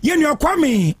kasai ye nua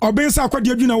Kwame obensa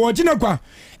akwade adwuna wo gina kwa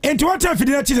enti wata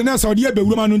fidi na chi na so de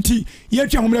abewura no nti ye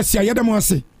twa ho mrasia ye dem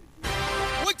ase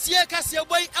Tie Kesse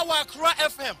Boahene Accra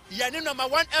FM. Yani number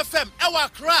 1 FM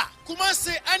Accra.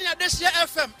 Kumasi any Adesia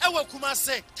FM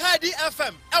Kumasi. Tidy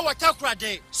FM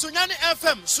Takrade. Sunyani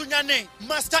FM Sunyani.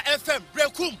 Master FM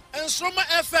Brekum. Ensroma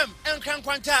FM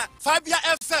Nkankwanta. Fabia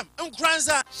FM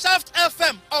Nkranza. Shaft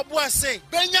FM Obuase.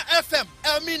 Benya FM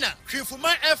Elmina.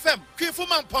 Krifuman FM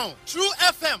Krifumanpon. True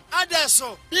FM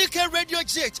Adeso. BK Radio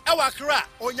GH Accra.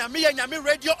 Onyami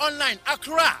Radio Online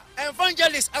Accra.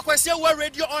 Evangelist Akwasiawa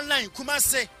Radio Online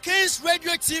Kumasi. Kings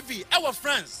Radio TV, our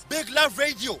France. Big Love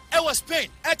Radio, our Spain.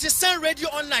 Artisan Radio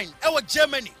Online, our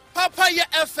Germany. Papaya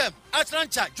FM,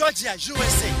 Atlanta, Georgia,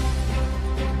 USA.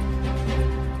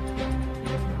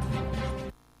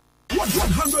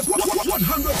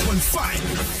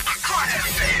 100.5 Accra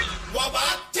FM.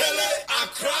 Waba Tele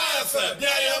Accra FM.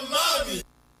 Yeah, mommy.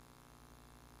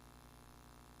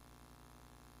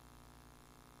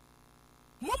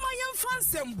 Mama yam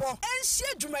fansembo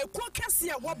enhye dwumakuo kase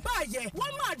a wobaye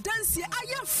wama danse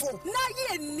ayefo na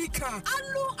ye nika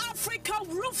Alu Africa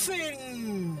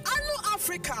Roofing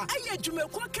aye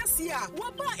dwumakuo kase a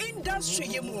woba industry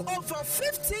yemu over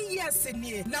 15 years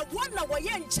ni na wana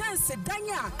waye chance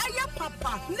danya aye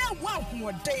papa na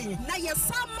wahoden na ye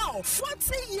sama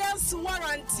 40 years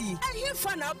warranty aye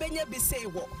fa na benye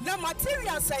bisewo na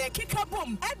materials aye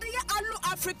kikabom ede Alu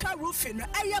Africa Roofing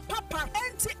aye papa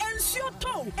enti ensio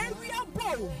area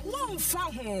bow one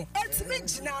faho etimi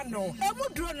gina no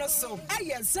emudro no so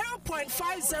aye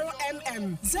 0.50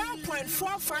 mm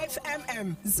 0.45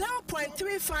 mm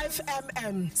 0.35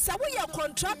 mm sawo ye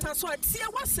contractor so atie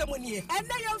wasemunie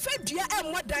ena ye mfedua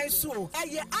emmodan so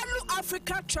aye Alu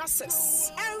Africa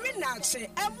trusses enrinache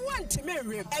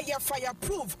emwantime aye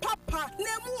fireproof papa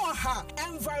nemu oha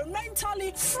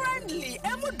environmentally friendly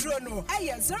emudro no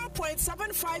aye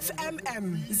 0.75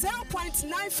 mm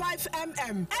 0.95 mm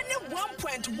any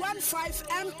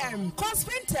 1.15 mm.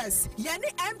 Conspinters,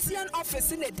 yani MTN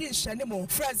office in edition anymore.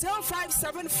 For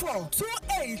 0574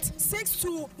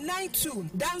 286292.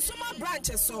 Dansuma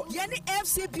branches so yani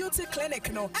FC Beauty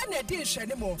Clinic no an edition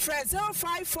anymore. For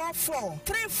 0544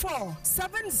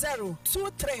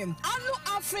 347023. Alu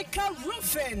Africa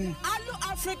Roofing, Alu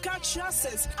Africa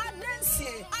Trusses,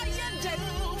 Adensi, Ayende.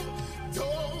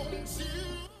 Don't you?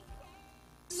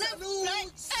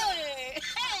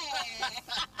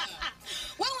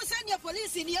 When we send your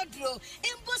police in your draw,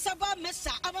 Imbusaba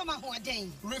Mensah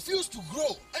Abamahuaden. Refuse to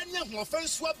grow any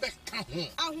offense swabek.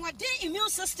 Ahuade immune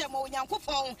system or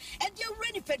Yankopon, and you're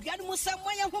ready for Gadmusa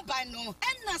Moya Hubano,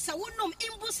 and Nasa Wunum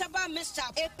Imbusaba Mensah,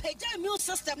 a page immune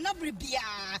system Nabribia,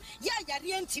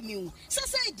 Yarientimu. So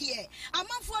say, dear, a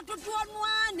month for to draw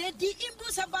one, the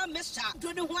Imbusaba Mensah,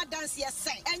 do the one dance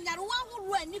say, and Yarwa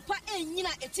who ran Nipa and Nina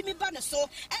Etimibanaso.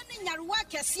 And in your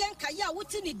work, a Siankaya,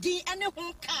 what's in the D and a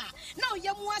home car. Now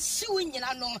you are suing, you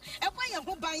know, a buyer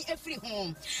who buy every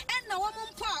home. And now I'm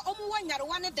on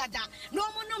one dada, no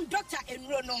one doctor and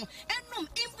Rono, and no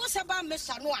Imbusaba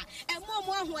Mensah, and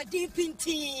Momo who are deep in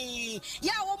tea.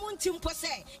 Ya woman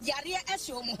Timpose, Yaria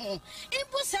Esomo,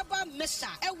 Imbusaba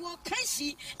Mensah, a walk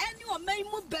crazy, and you are made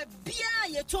move Bia,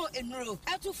 your toe and row,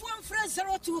 at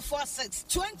 0246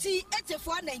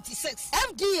 208496.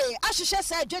 FDA, Ashisha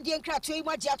said, Jody and Cratry.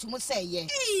 To say, ye,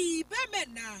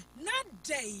 Bemena, not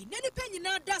day, Nenny Penny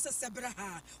not does a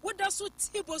Sabraha. What does so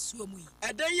table swim?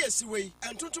 A day yes way,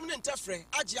 and Tutum Tafre,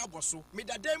 Ajiabosu, made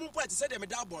a demon party said a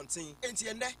medabonting, and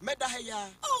Tiene, Medahaya.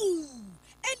 Oh,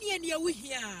 any we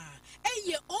here. A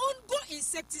your own go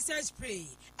insecticide spray,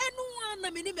 and one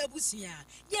a minimum busia,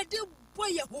 ye do boy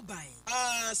a hobai.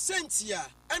 Sentia,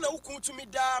 and a come to me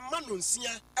da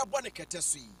Manunsia, a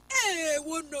bonacatesi. Eh,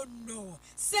 no,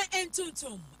 say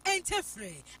entuntum,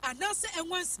 entefre, and answer and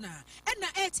once na, and na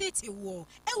etete war,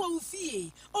 ewa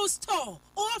ufie, o store,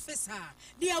 o officer,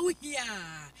 dear we here,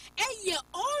 and your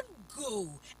own go,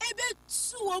 ebe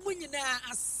two women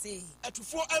I say. At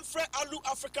 4 Enfre Alu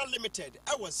Africa Limited,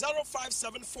 our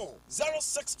 0574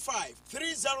 065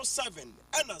 307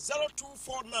 and a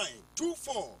 0249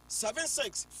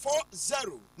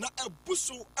 247640. Na a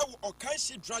busu ewa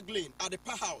Okanshi drug lane at the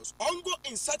powerhouse. Ongo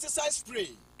insecticide spray.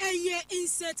 A year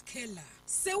insect killer.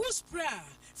 Se wo spray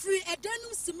free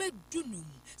edanum sime dunum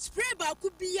spray ba ku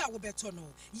biya wo beto no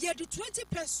ye do 20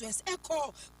 pesos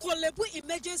echo Kolebu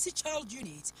emergency child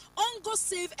unit on go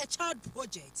save a child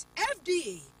project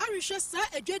FDA arisha sa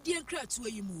adwadi enkratu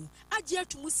ayimu agye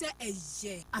atumu se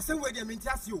eye ase we de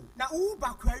mentiase o na wo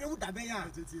ba kware wo dabe ya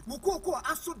wo koko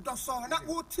aso doso na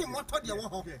wo ti moto de wo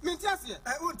ho mentiase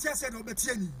wo ntiase na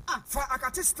obetie ni fa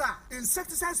akatista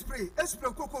insecticide spray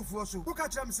spray koko fuo so wo ka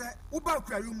kyerem se wo ba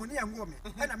kware mu ne yanwo me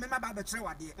na me ma ba be kyere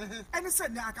wade ene se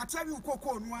na akatari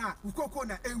ukoko no a ukoko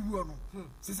na ewuo no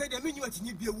se se de me nyi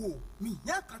watinyi bie wo mi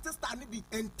nya akatista ne bi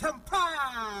entempa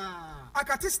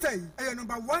akatista e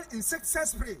number 1 insecticide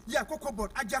spray ya koko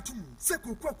board agiatum se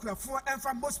koko kurafo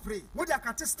enfa mo spray wo de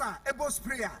akatista ebo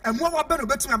spray a emo wa be no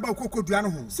betimi aba koko dua no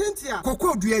ho Cynthia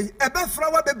koko dua yi ebe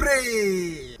frawa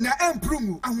bebre na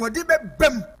emprumu ahode be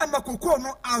bem ama koko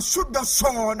no asodo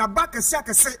so na bakase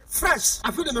akase fresh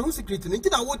afi de me hu secret ni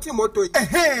ntina wo ti moto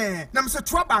na mse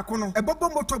twa ba ko no ebobo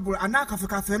moto buru anaka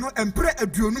kafe no empre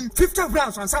aduonum 50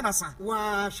 grams ansa na sa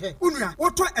wa hwe unua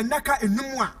woto enaka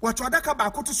enum a wato adaka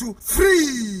ba ko to so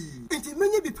free inti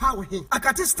menye bi pa wo he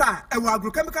akatista e wa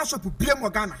agrochemical shop biem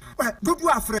Ghana dobu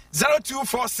afre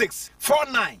 0246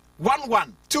 49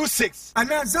 1126 and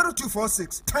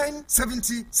 0246 10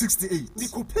 70 68.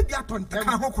 Nikopedia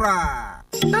Tontakra.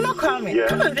 Nana Kwame,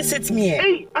 come and visit me.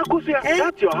 Hey, Akusia,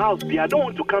 that's your house. I don't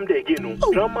want to come there again.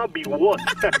 No. Drama be what?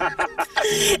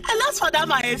 And as for that,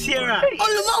 my Fiera,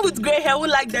 only one with grey hair will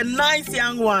like the nice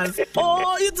young ones.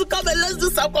 Oh, you to come and let's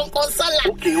do some consala.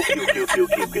 Okay.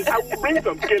 I will bring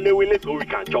some kelewele so we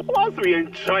can chop once we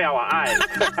enjoy our eyes.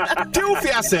 Till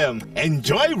Fiasem,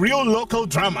 enjoy real local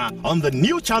drama on the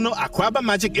new channel Aquaba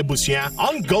Magic Ebusia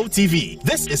on Go TV.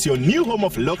 This is your new home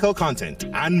of local content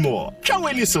and more.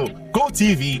 Shaweli so Go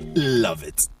TV, love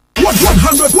it. 100.5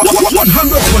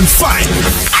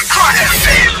 Accra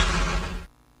FM.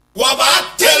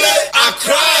 Wabatele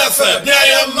Accra FM.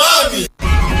 Yeah, mommy.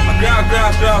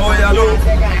 Accra, oh yalo.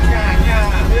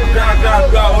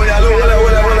 Accra, oh yalo.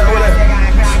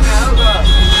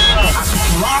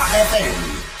 Accra FM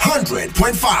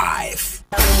 100.5.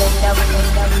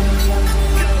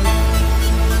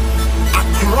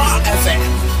 Accra FM.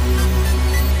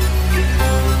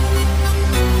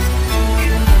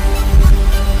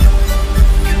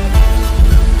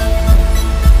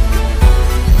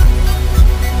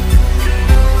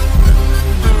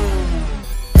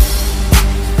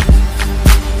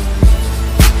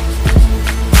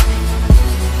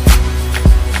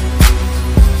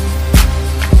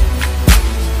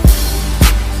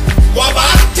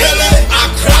 Wabatele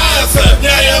Accra FM.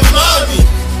 Yeah, mommy.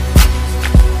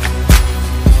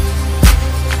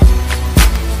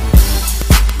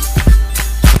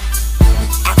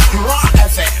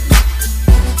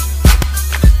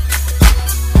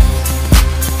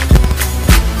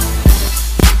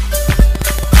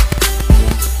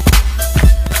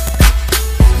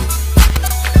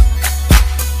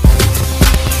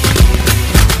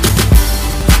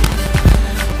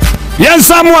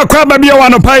 Yensamu akwa babia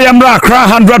wanopa yamra Accra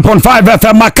 100.5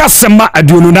 FM makasema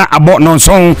adununa abo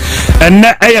nonson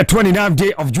ene 29th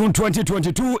day of June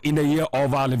 2022 in the year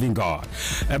of our living God.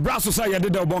 Brasso say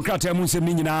yede obonkata emunse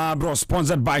nyina bro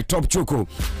sponsored by Top Choco.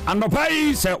 Anopa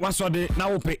yi se wasode na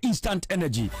wope instant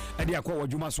energy ede akwa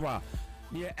wadwuma so a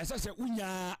ye esese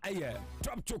unya aye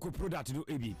Top Choco product no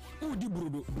ebi udi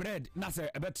brodo bread na se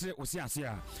ebetre osiase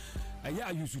a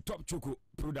aya use Top Choco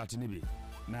product ne bi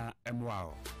na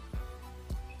emwao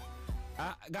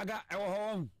Gaga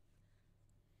home.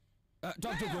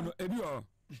 Talk to you, Ebio.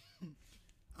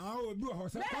 Oh, Ebio,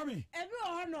 say, come in. Ebio,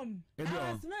 honum.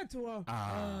 Ebio, smell to her.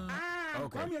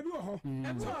 Okay. Come here, Ebio.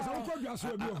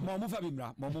 Momu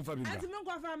Fabimra, Momu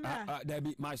Fabimra. There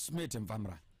be my smith and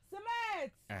Famra.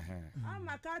 Smith. I'm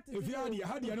a cat. If you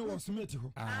had the other smith.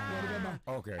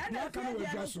 Okay. Yeah, can we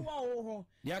just so?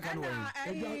 Yeah, can we?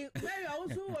 Very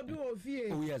also will do of you.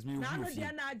 Oh, yes, me. Now, they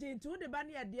are not into the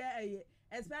bunny at the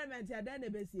experiment ya dane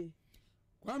besi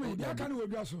Kwame dia kan we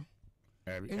bia so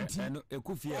enti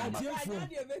ekufie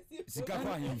sika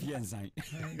kwa hemfie nsan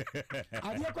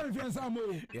ade kwa hemfie nsan mo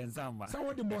yensan ma sa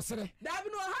wo de bosere da bi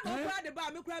no ha no kwa de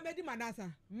ba me kwa medi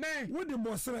manasa me wo de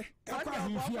bosere kwa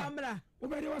hemfie wo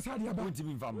be de wasa de ba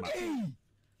ntimi mfamma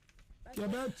ya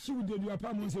ba chiu de bia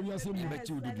pa mo nse bia se mo ba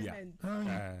chiu de bia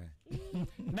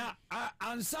na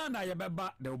ansa na ya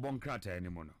beba de obonkrata ni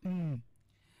mo no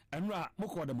Enra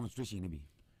moko demonstration ni bi.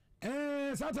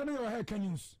 Saturday your hair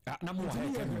news. Na mo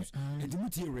hair news. And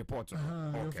muti report.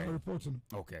 Okay. Report.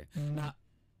 Okay. Na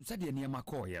said ye niam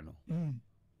call here no.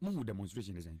 Mo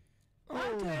demonstration is.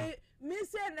 Okay. Me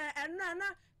say na enra na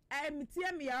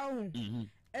tie me ya ho.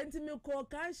 Enti me call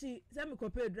kanshi say me ko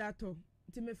pedrato.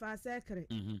 Timi fa secret.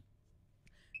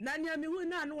 Na nya me hu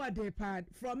na no wade pad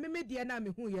from me de na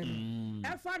me hu ye no.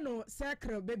 E fa no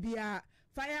secret baby a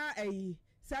fire a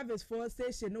service for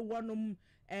station no wonom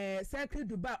secret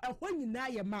Dubai ehwo nyina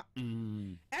ye ma.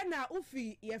 E na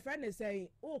ufi ye friend say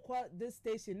o call this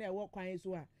station e wo kwan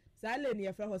so a sale ne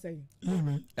ye fa ho say.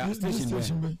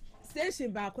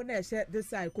 Station ba ko na e share this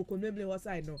side kokomemle ho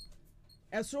side no.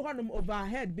 Esro honom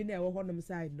overhead bi na e wo honom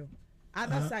side no.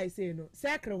 Other side say no.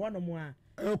 Secret honom a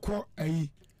eko ayi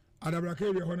adabraka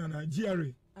area hona na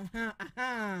GRA.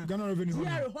 Ghana Revenue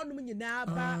GRA honum nyina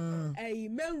ba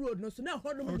main road no so na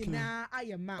honum nyina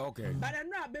ayema. But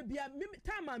no baby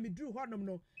time me drew honum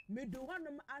no me do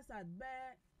honum asad be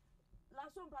la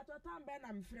so pato time be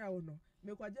na me frɛ wo no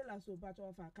me kwaje la so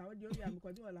pato fa ka wo de obi am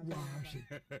kwaje wala fa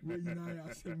we nyina ya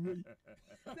asem we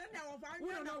send ya wo fa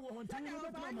anya na wo honti na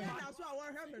so a wo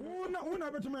hwe me wo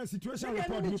na betuma situation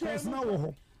report because na wo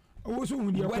ho.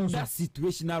 Whether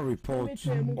situational report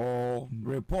or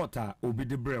reporter obi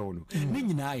de brel no ni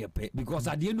nyina ayepe because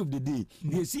at the end of the day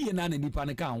they see you na nipa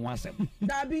ne kan wasem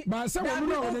dabi ba se wo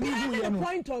no na ni hu ye no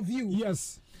point of view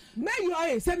yes me yo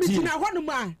e se me tina hono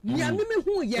ma nya me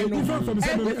hu ye no from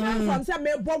say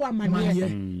me bo wa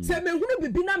mane se me hunu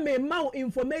bibi na me ma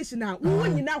information a wo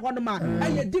nyina hono ma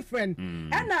aye different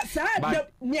and na sa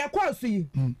me ekọ so yi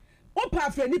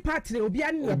opa fra ni patre obi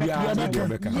an no beka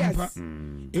yes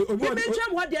obi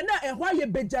mention what dey na ehwa ye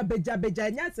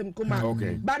beja nyasem kuma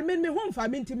but me hu mfa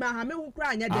me ntima ha me hu kra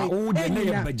anya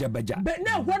dey beja be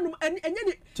na hwonum enye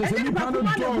ni pa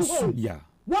kuma na bu yeah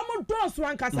womo dos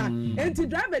wankasa enti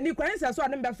driver ni kwanse so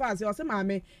ne be fa ase o se ma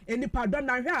me enipa don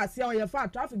na hwe ase o ye fa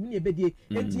traffic ni ebedie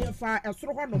enti ye fa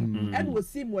esoro honom and wo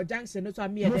sim wo junction so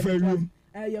me ye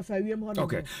ye fa wiem honom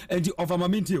okay enti of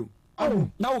amamintio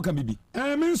now can be me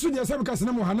nso de sem kase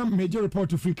na mo hana major report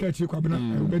to free catch kwabena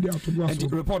obedi atobo aso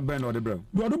and report ben or the bro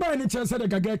do buy ni chance de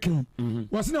gaga ken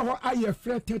wase na ho aye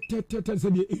fre tete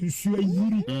se de ensu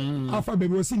ayiri afa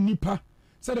bebe wase nipa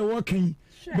se de wo ken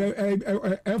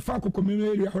e fa kokomeme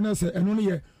area ho na se eno no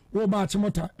ye wo ba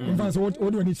achimota mfa se wo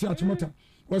de ni chi achimota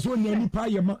wase wo nya nipa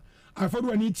ye ma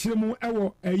afadu ani chire mu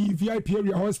ewo VIP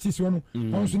area hostis wono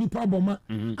onso nipa boma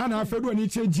ana afadu ani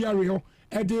chire GRA ho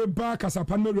ede ba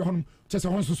kasapa area honum chese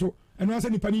honso so eno ase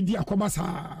nipa ni di akoba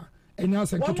sa enya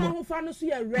ase nketo wo fa no so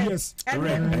ye red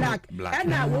and black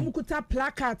ana wo mukuta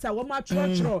placards a wo ma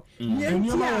choro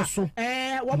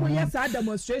nyentia wo mo yes a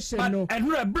demonstration no and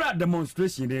we bra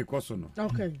demonstration dey koso no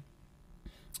okay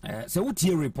so what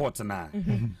your report na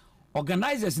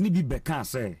organizers ni bi beka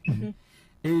say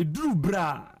duru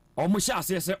bra omo sha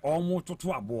ase se omo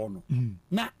toto abo no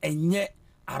na enye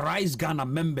Arise Ghana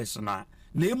members na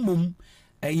emum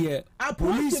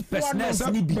police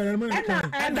personnel ni bi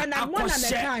and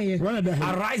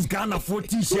Arise Ghana for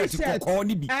t-shirt kokko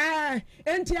ni bi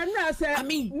enti anra se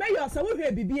mayor se wo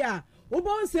hwe bibia wo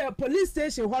bon se police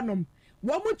station honom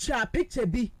wo mu tra picture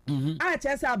bi a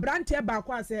chese abrante ba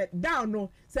kwa se down no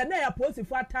se na ya police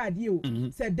for atade o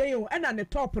se den o na ne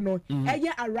top no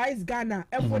eye Arise Ghana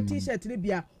for t-shirt ni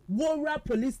bia Wora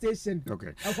police station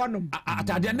okay honom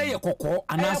atade na ye kokko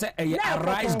anase eye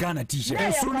Arise Ghana t-shirt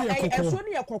eso ni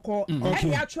ye kokko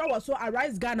eye atwa wo so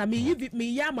Arise Ghana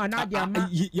me ya ma na dia ma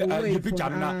ye picture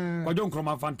na kwajo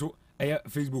nkroma fanto eye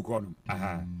Facebook honom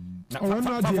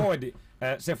na forward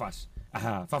sefas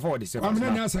forward sefas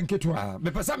amna na sanketo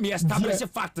me pesa me establish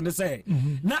fact ne say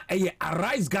na eye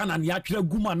Arise Ghana na atwa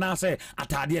guma na say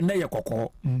atade na ye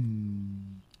kokko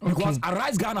because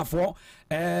Arise Ghana for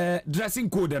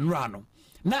dressing code and rano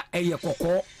na eye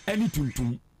kokko any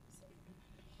tuntum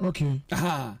okay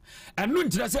and no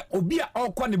ntira say obi a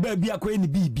okọ ne ba bi akọ ni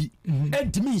bibi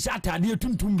entimi sha atade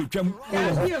tuntum betwam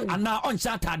ana on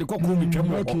sha atade kokko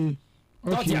betwam okay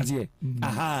okay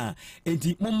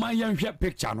enti momma yanhwe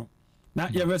picture no na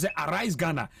ye say Arise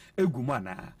Ghana eguma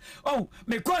na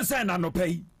me concern na no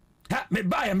pay me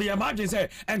buy me imagine say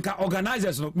enka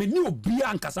organizers no me ni obi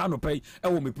ankasa no pay e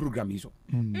wo me program yi so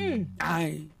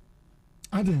ai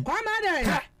aden kwa ma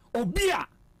den obi a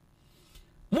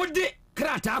mode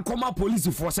krata koma police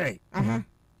for say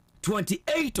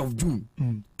 28th of June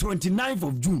 29th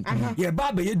of June ye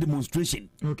ba be demonstration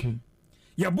okay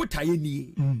ye botaye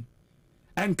ni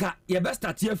enka ye be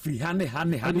start here free hane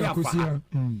afa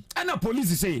and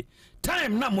police say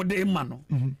time na mode ma no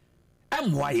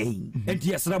amwaye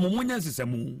enti yesra mo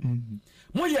nyansesemu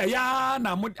mo ya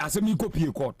na mo asemi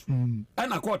kopie court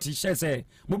ana court she say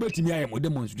mo betimi aye mo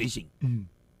demonstration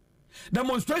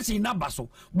na baso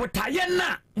but aye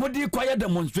na mo di kwaye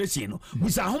demonstration no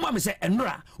busa homa me say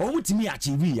enra o mutimi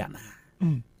achieve ya na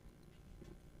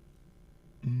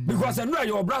because enra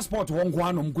your brass sport won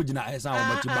kwa no mkujina esa o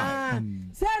machiba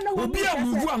obi a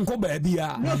move anko ba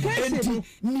bia enti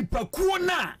nipakuo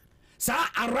na sa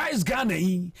Arise Ghana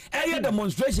yi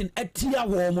demonstration etia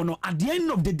wo mo no at the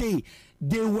end of the day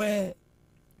they were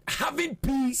having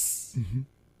peace.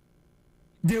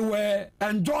 They were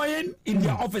enjoying in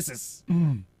their offices.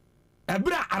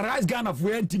 Ebra Arise Ghana for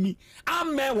entimi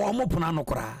amme wo mo pona no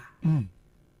kra.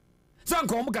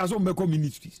 Sanko mo ka so mbeko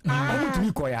ministries. Omo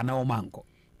timi koya na o manko.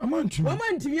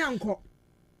 Amantimi anko.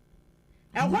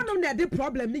 E hono na the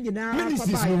problem ni nyina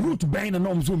ministries root ben na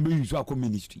no so mbe use akọ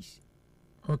ministries.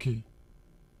 Okay.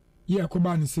 Yeah,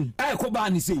 Kobani say.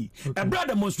 Kobani say. A blood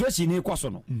demonstration in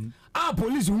Kwasono. Our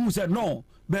police who said no,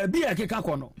 baby a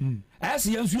kekakono. As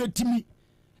you timi,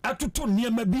 atuto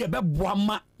near maybe a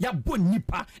beboama, ya bon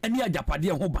nipa, and ya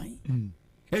japadia hobai. And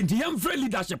the young free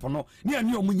leadership no, near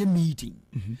new meeting.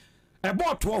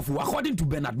 About 12, according to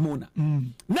Bernard Mona.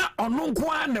 Now, on no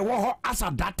one the as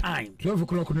at that time. 12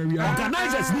 o'clock on the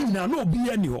organizers need no be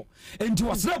anyhow. And to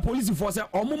was the police force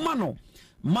or mano.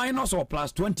 Minus or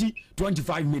plus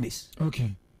 20-25 minutes.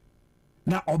 Okay.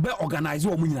 Now, obe organize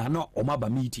o munyina no o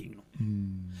maba meeting no.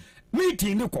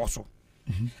 Meeting ne koso.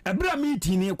 Ebra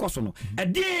meeting ne koso no. E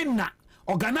den na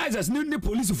organizers ne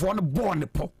police for no born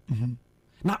po.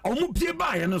 Na omu pie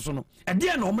ba ye no so no. E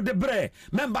den na omu de bre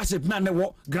membership na ne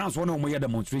wo grounds for no omu ye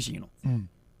demonstration no.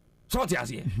 So what you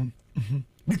say?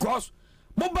 Because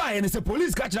mobile ne say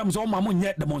police catch them so omu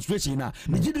nye demonstration na.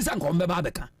 Me gidi san ko mbeba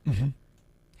beka.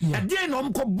 A day no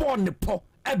mko born the po,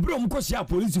 every mko sia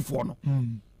police for no.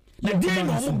 A day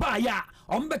no mba ya,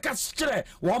 ombeka stre,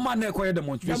 woman ne koye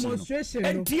demonstration.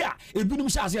 And tia, e binum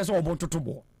shasi ya so obon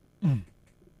totobo.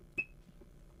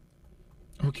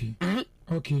 Okay.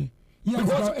 Okay. Yeah,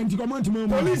 because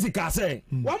police ka say,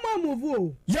 wama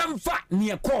move yamfa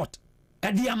near court.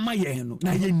 Edi amma ye no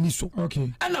na ye niso.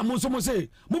 Okay. Ana mo so mo say,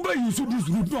 mo ba use this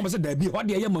route no mo say da bi, what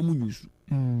dey ye mamu use.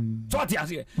 So what you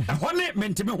say? Hone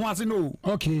mentime ho ase no.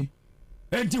 Okay.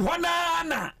 Enti hona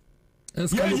na.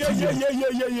 Yeah.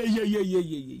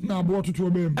 Na abo tutu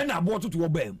obem. Na abo tutu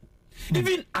obem.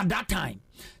 Even at that time,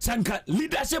 sanka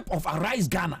leadership of Arise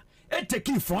Ghana, e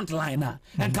take front line na.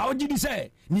 And ka oji di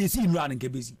say, ni esi nra nke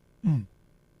bezi.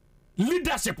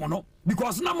 Leadership no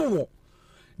because na mo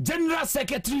General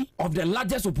Secretary of the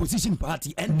largest opposition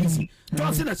party, NDC.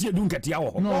 Johnson as you don't get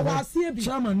your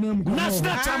chairman name.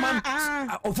 National chairman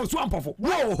of Swampo.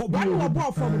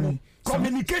 Whoa,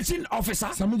 communication officer.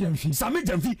 Sami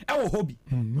Jamfi, our hobby.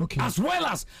 Okay. As well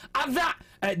as other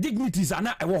dignitaries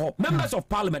and members of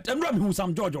parliament. And Rami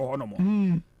Sam George or Honomo.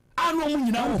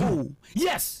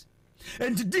 Yes.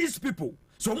 And these people,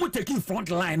 so we taking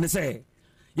front line and say,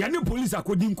 yani police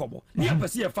akodin kobo ni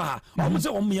apese ye fa ha o se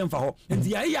o me fa ho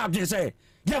enti ya ya adwe se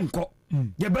ye nko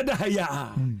ye beda ha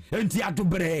ya enti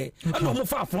adobre ana mo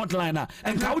fa front line na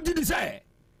enka odi di se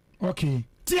okay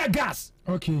tear gas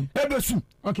okay ebesu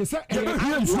okay se e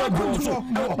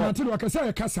until we say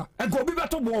e kasa enka obi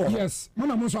beto bo yes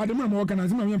mona mo so ade mo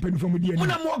organize mo yempa from di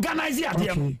mona mo organize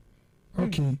ade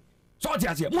okay so ti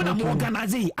ase mona mo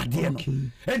organize ade no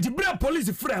enti bre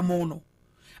police frame no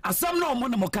asam no mo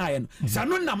na mo kae no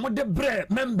sano na mo de bre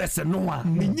members no a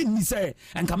menyi ni say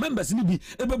enka members ni bi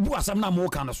ebebu asam na mo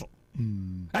ka no so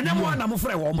anya mo na mo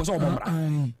frɛ wo mo so mo mra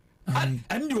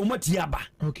andi o mati aba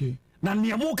okay na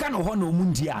ne mo ka no ho na o mu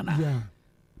ndi ana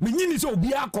menyi ni say obi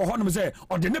akɔ ho no say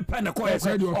o de ne pen ko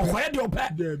say o koye de o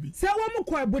pe say wo mo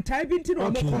koy botai bi nti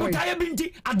no mo koy botai bi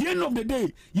nti at the end of the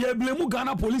day ye blame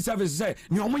Ghana police service say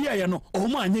ne o mo ye no o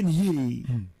mo anye ni ye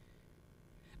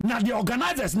na the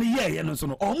organizers ni ye no so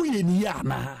no omu ye ni ya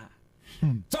na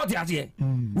so ti ase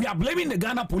we are blaming the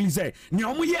Ghana police ni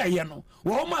omu ye no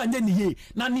wo ma anya ni ye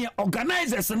na the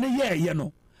organizers ni ye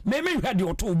no me hwe de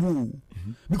otobu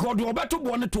because the obeto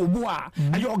bo ne tobu a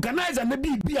the organizer na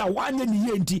bi a wa anya ni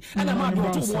ye nti ana ma de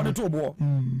otobu ne tobu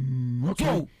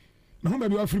okay na ho ba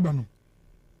bi afri ba no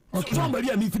okay so ba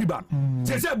bi mi free ba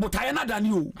say botaye na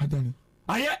dani o adani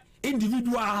aye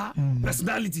individual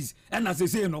personalities and as they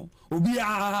say no obi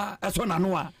a eso na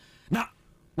no a na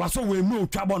waso we mu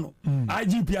twabo no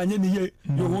IGP anye ni ye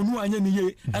Yohonu anye ni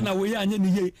ye na we anye ni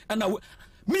ye na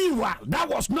meanwhile that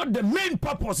was not the main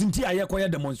purpose in tia yekoye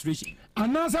demonstration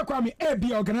anasa Kwame e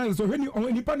be organize so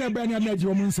when ni pa na ba ni na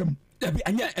wo nsem e bi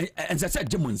anye ensese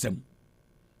nsem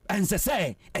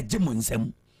ensese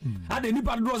nsem ade ni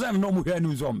pa do so na mo hwe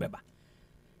ni so mbeba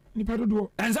ni pa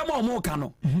do ensem o mo ka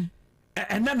no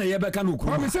and then you better no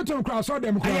come say to cross all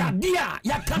them ya dia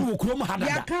ya kan wo krom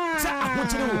hada say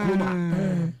ahochire wo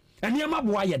krom and ye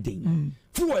maboa ye den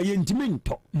fu wa ye ntimi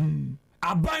nto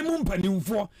aban mu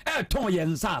mpanimfo e ton ye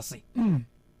nsase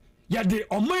ye de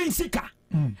oman sika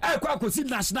kwa kosi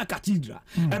national cathedral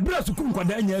ebra suku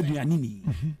nkwada anya aduane ni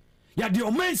ya de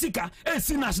omansika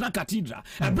esi national cathedral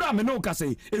ebra me no ka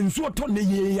say ensuo to ne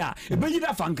ye ya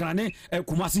ebeyida fankrane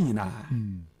kumasi nyina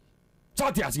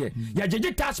sorti ase ya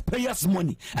jeje taxpayers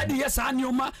money e de yes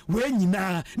anioma we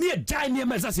nyina ne ye jai ne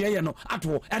mesa se ye no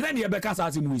ato e na ne ye beka sa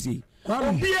ase mu isi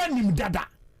obi anim dada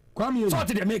Kwame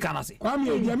sorti de make na say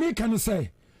Kwame de make na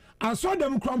say aso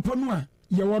dem krompo no a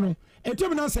ye wo no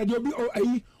etem na say de obi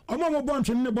ayi omo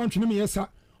bontwe me yesa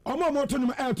omo to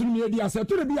no to no me di ase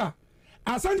to de bia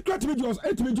asan krat me jos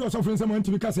etime jos of friends am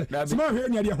to be kase sama hwe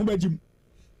nya de ho bagim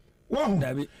wo ho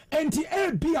enti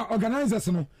e bia organizers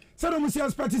no say no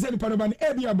musias party say nipa no ba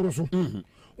e bia broso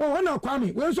wo na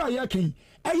Kwame we so aye kan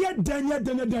eye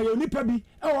danya ye nipa bi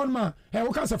e won ma e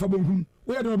wo kase fa bonhum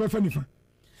we ye de be fa nifa.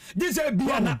 This is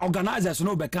Biana organizers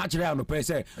no be catch no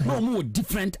say no more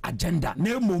different agenda.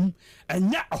 No mum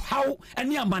and ya how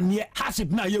any amanie hasip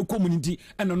na your community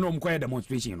and no mko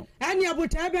demonstration no. Any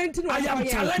about I am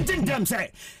challenging them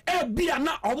say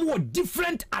Biana or more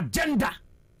different agenda.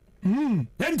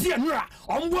 Enti enra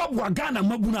ombo Ghana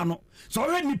mabuna no so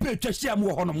we ni pe twahia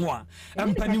mo ho no mo a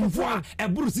empanimfo a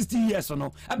eburu 60 years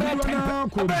no about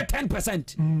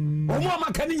 10% omo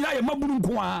amaka ni nyina ye mabunu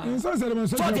nko a so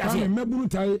say mabunu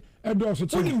tai edo so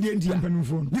che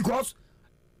empanimfo because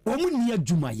omo ni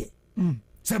adwuma ye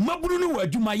se mabunu no wa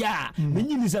adwuma ya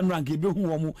menyi ni se no anke be hu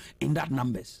omo in that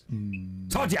numbers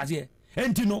so tie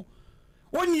enti no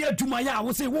when you do my ya,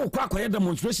 we say, wo kwa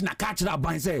demonstration a catch that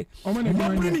ban say,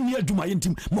 mabuni ni adwuma ye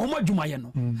ntim, mo adwuma ye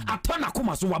no. Atona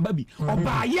koma so wababi.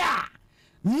 Oba ya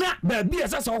na baby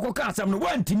asa so ko kan asem no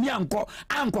wantimi anko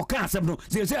kan asem no.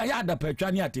 Say ya da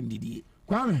patwa ni atem didie.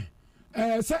 Kwame,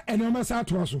 say enema sa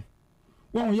to so.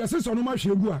 Won yesi so no ma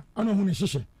hwegu a, ana hu ne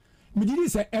hyehye. Midiri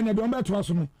say ene do mba to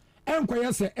so no.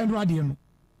 Enkoye say enro ade no.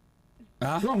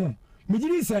 Won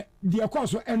Mijiri se dia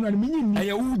course enwa minyi ni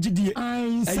eye wu gidie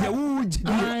eye wu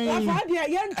gidie afa dia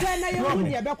ye nte na ye wu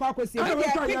dia be kwa akosi e dia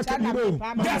picture na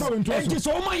enti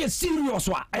so ma ye serious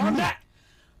wa ene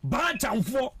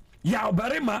banchamfo ya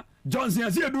obarima Johnson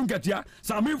asi edun katia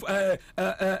sami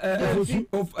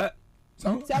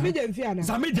sami demfi ana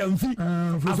sami demfi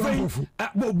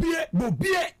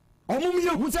bobie omum ye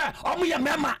hu say omu ye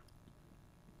mema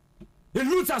it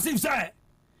looks as if say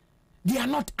they are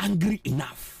not angry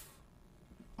enough.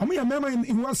 In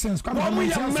what sense?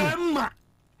 Enti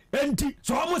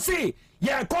so almost say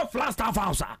yeah call Flagstaff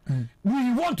House.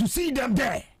 We want to see them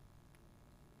there.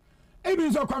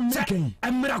 Ebi so come making.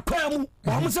 Emirakwemu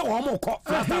almost say almost call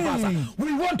Flagstaff House.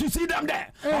 We want to see them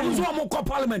there. Almost almost call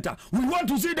Parliament. We want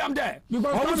to see them there.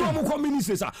 Almost almost call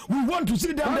ministers. We want to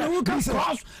see them there.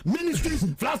 Because ministries,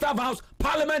 Flagstaff House,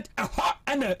 Parliament, a hot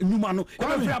and a numano.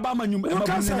 Almost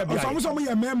almost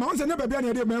member. Once never be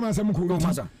any member. Some cool.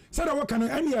 Said I work on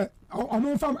any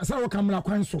among farm. Said I work on La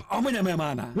Quanso. How many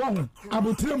member? Wrong.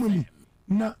 Abutremuni.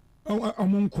 Na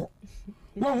amunko.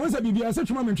 Well, once a baby, I said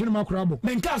to my mention my crab.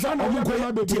 Minkasa,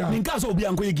 Minkasa will be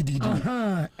uncle giddy.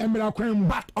 Emila Quam,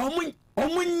 but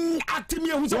Omun acting me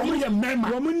who's only a member.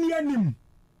 Woman near him.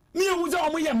 Me who's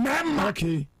only a member.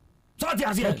 Okay. So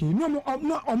that's it. No,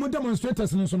 not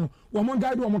demonstrators and so on. Woman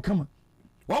guide woman come.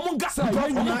 Woman got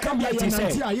come here to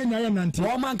say,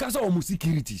 woman cast almost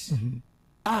securities.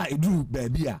 Do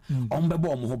baby, on the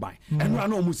bomb hobby, and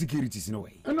run almost securities in a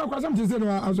way. And no, because I'm just saying,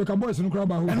 as a boys and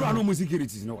crab, and run almost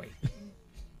securities in a way.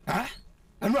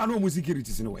 And run almost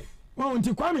securities in a way. Well,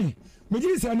 until Kwame,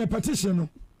 Major said a petition,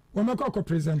 when my cock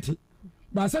present it.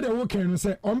 But I said a worker and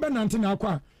say, on Benantin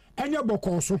Aqua, and your book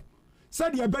also.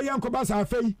 Said your bayan Cobasa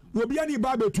Fay will be any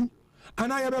barber too,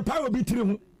 and I have a power be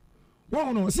true.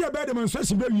 Well, no, see a bad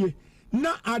demonstration, baby.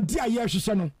 Not a dear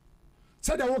Yashano.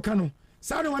 Said a worker.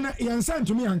 Sada wana yansan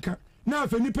to me anka na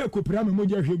afa nipa kopira me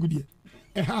moja hwe gudie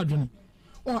e ha adwene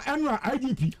o enra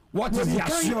IGP. What is the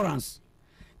assurance?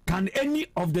 Can any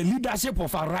of the leadership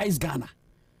of Arise Ghana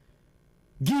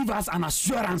give us an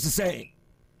assurance say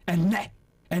and net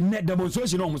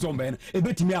demonstration almost on ben e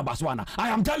betimi abaswana? I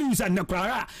am telling you say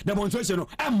nekra demonstration no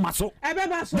emmaso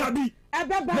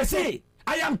dabi me say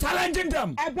I am challenging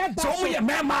them. So we a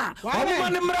mema.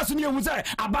 Omo mraso ni ehu say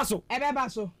abaso.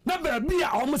 Ebebaso. Na be a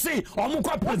omo say omo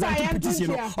kwa present petition.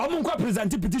 Omo kwa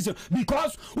present petition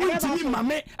because we timi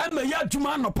mame e me ya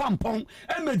adwuma no pampon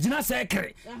e me gina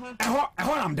sekre. Eho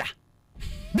namda.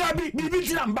 Da bi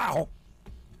gina mba ho.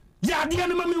 Ya de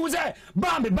no mame hu say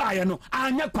ba me ba ye no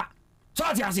anya kwa. So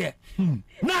at here.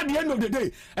 Now the end of the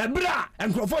day, Ebra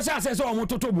and Professor says, oh,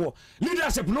 Mototobo,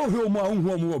 leadership no home,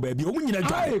 baby.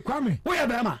 Kwame, where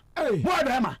Bama? Why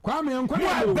Bama? Kwame, and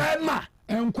Bama,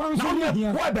 and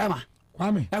Kwame, why Bama?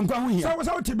 Kwame, and Kwame. So was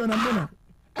out Tibanana.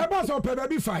 About so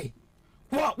baby fight.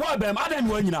 What bem? I don't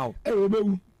know now.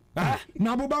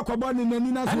 Na buba ko boni na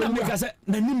ni na so ni ka se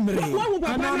na ni mre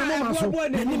ana no ma so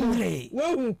na ni mre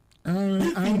wo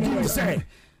hu say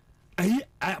ayi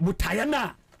butaya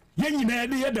na yenyina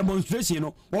de demonstration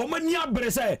no o mani abre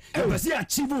say e bese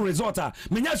achieve result a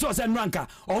menya so say nranka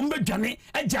o mbedwane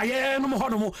ajaye no mo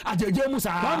hono mo ajaje mu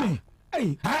sa Kwame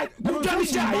ha butani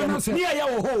jaye ni ye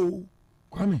wo ho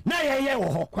Kwame na ye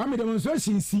wo ho Kwame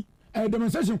demonstration si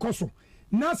demonstration koso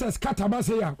na se scatter ba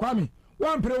say ya Kwame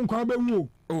one pray nkwa ba wu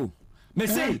oh me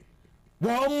say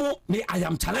me I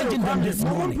am challenging them this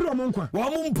morning.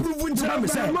 Improving me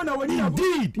say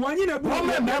indeed. Wanyina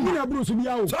bru so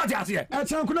bia o. So ati ase. E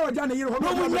chan ko na oja na yire ho.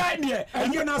 No nyai de.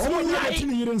 Enye na so nyai ti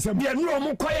yire nsam. Ye no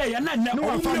mo koye ye na na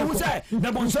o hu say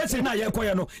demonstration na ye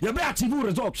koye no. Ye be achieve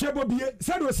result. Shebo bie.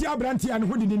 Say do si abranti an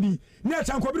ho dindindi. Na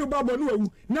chan ko bi babo no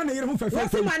awu. Na na yire ho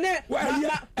fefe.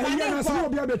 Enye na so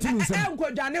obi abeti nsam.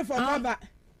 Enko dwane for baba.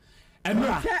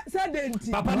 Emra.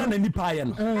 Papa na ni pa ye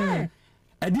no.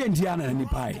 Adi entia na ni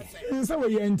pai. Nsa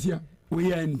we ye entia. We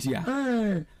ye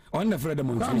entia. On the Fred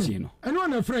demonstration no. Eno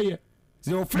na frey.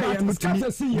 Your frey no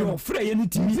timi. Your frey no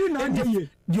timi.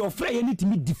 Your frey no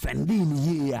timi defending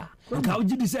ye ya. Nka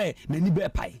oji di say na ni be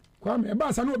pai. Kwame e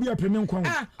ba sa na obi apreme nkon.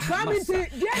 Kwame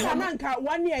ti dia na nka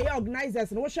one year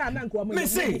organizers no wo sha na nka o mo. Me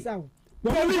say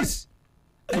police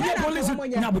enye police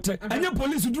nyabotre enye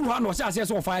police duru ha no se ase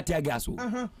so fire tear gas o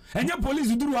enye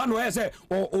police duru ha no se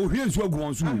o hwie nsu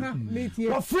aguon su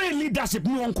o free leadership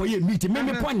no won koye meet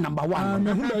me point number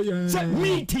 1 say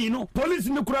meeting no police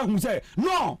ne kura hu say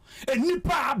no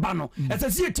enipa aba no ese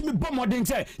se etimi bomodin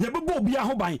say ye bebo obi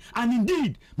ahoban and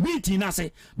indeed meeting na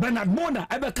say Bernard Mona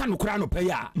ebe ka no kura no pay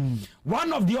ya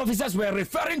one of the officers were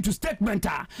referring to statement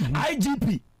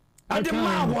IGP ade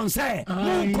ma won say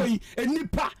koi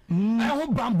enipa ho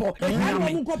bambo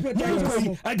ehiame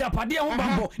koi adapade ho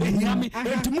bambo ehiame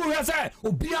entimu he say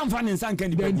obi amfa ne nsanka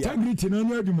ni bia integrity na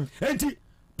no aduma enti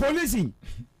policing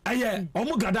aye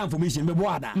omo gada information be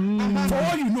boada for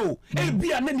all you know e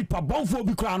bia na nipa bonfo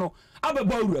obi kra no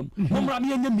abeba awuram momra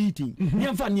me nya meeting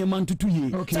ne mfa ne man tutu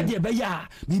ye say de be ya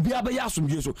bibia be ya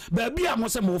asomdwe so ba bia mo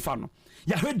se mo fa no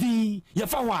ya hwedi ya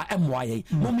fa wa emoaye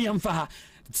mom ya mfa ha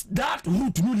that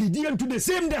route no lead to the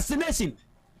same destination.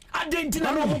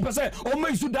 Adentina no mo pese o ma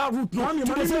isu that route no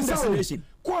to the same destination.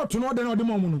 Court no de no de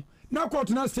mom no. Na court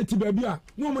na state baby a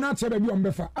no mo na che baby o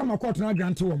mbefa ama court na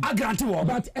grant wo. A grant wo.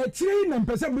 But e three na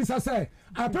pese bisa say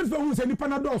a person who say nipa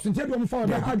na do so ntia de mo fa o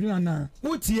da adwena na.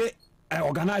 Wotie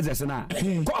organizers na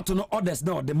court no orders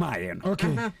no de my no.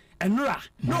 Okay. Enra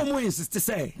no mo insist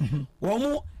say wo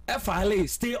mo file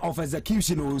stay of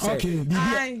execution o say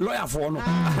lawyer for no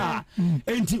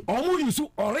enti omo use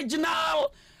original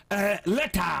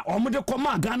letter omo de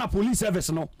command Ghana Police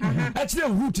Service no actually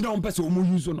route na on person omo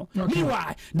use no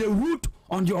meanwhile the route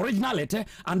on the original letter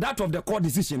and that of the court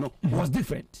decision no was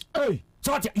different.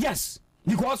 So yes,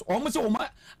 because omo say omo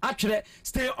actually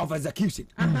stay of execution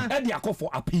and they call for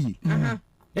appeal.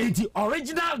 Enti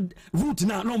original route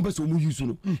na no mbeso mu use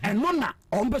no and no na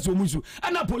o mbeso mu use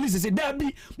and the police say there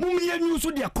be mum ye use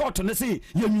their court no say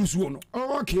ye use no.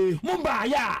 Okay, mum ba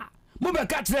ya mum be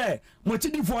catch there mo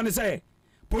chidifo no say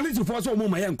police force o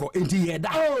mum ye nko enti ye da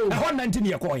e ho 19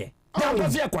 ye ko ye da ko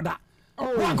se koda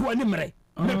wa ko ani mere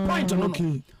me point no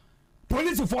no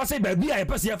police force say ba bia ye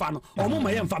pese ye fa no o mum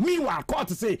ye mfa meanwhile court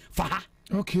say fa ha.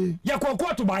 Okay. Ya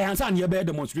court by answer near be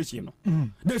demonstration no.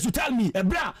 They should tell me e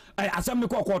bra assembly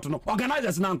court no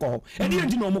organizers na nko ho. E dey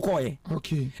enti no mo koye.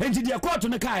 Okay. Enti dey court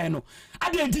no kai no.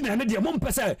 Ade enti na dey mo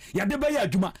mpese ya de be ya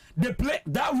adwuma. They play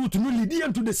that route no lead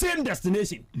into the same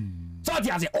destination. So they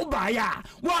say oba ya,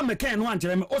 wa me kan no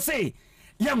ankyere me o say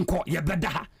ye nko ye beda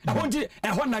ha. E ho nti e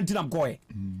ho nanti na mkoye.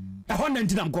 E ho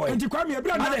nanti na mkoye. Enti Kwame e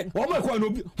bra na. Ade wo me ko no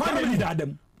bi. Ho me lead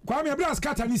adam. Kwame e bra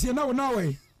scatter ni se na wo na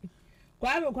we.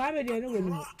 Kwame de no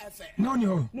woni ho. No ni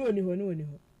ho. No ni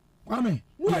ho. Kwame.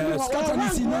 Scatter ni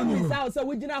si no ni ho. So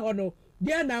we gina ho no.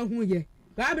 Dia na hu ye.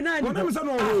 Kwame na ni. Kwame say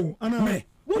no ho. Ana me.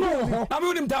 Wo no ho. Am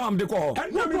you nim time am de ko.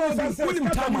 Wo nim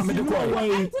time am de ko.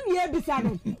 Antin ye bisa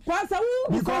no. Kwa sa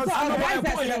wu because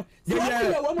organize.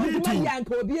 Yeah. Wo mo duma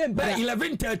yanka obi embra.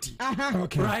 11:30.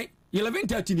 Okay. Right?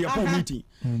 11:30 the appointment meeting.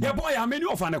 Your boy how many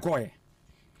of an ko ye.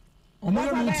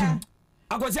 Omo meeting.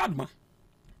 Agosi adma.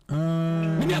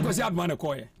 Mini agosi adma na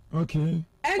ko ye. Okay.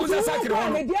 And you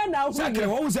sakre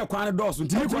wo uze kwan do so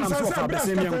ntimi kwan am so fa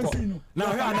bese mi enko na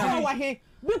hwe ana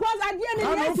because at the end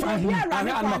of the day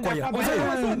run for your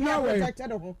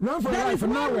life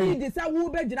now way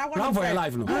run for your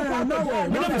life no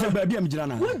me na me ba bia me jira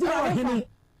na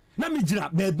me jira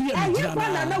ba bia me jira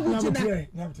na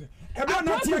e ba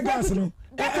na tie gas no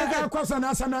e ga kwasa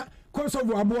na sana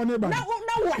Kosovo abono ba. Na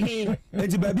wo he.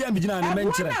 Enti ba bia migina na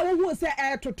menkyere. Na wo hu se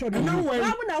toto no. Na wo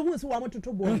na hu se wo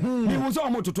mototo bo. Ni hu se wo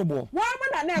mototo bo. Wo mo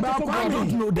na toto bo. I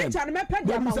don't know them.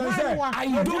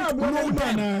 I don't know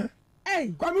them.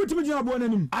 Hey, Kwame utimi gina abono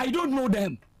nim. I don't know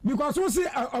them. Because we see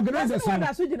organizers.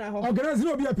 Organizers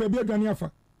no be a pebi adwane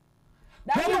afa.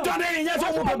 Who done it? Yes,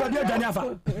 I will be done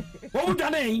afa. Who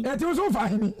done it? It was so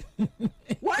fine.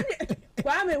 What?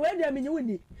 Kwame, when you mean you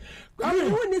need. You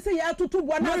wouldn't say you have to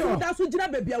one hour. That's what you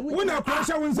baby. We na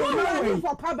pressure when say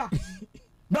for cover.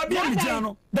 Baby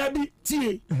Mijano, Baby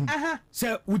T.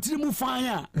 Say, would you move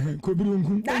fire? Could be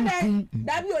uncle.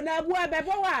 That you never were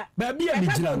before. Baby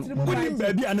Mijano, wouldn't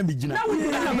baby and a Mijana.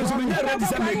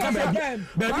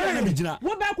 Baby and a Mijana.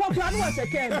 What back what plan was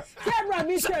again?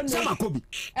 Sama Kobi.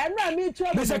 And Rami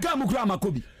Trouble. Mr. Kamukra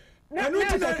Makobi.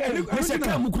 Mr.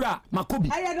 Kamukra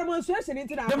Makobi. I had a demonstration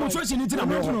into that. Demonstration into the I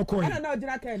don't know,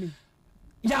 Jack Kenny.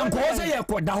 Yanko say ye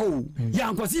kwada ho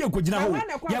yanko say ye kwagina ho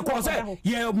ye ko say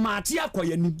ye mate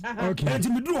akoya nim enti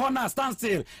meduru ho na stand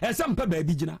still esempa ba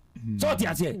bi gina so ti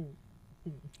ase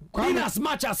in as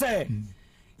much as say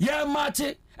ye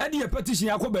mate edi ye petition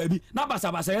yakoba bi na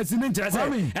basa ye sini nkire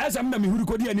say esem na me huru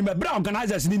kodi ani me bra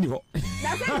organizers ni ho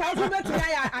na say ka so betumi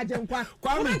aya ajenkwa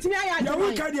betumi aya ajenkwa ya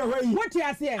wika dia hoyi what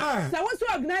you say so we so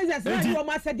organizers na you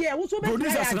ma say there we so betumi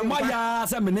aya producers na ya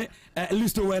say me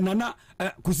listo we na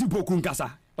kusipo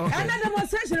kunkasa. And the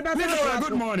demonstration about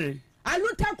good morning. I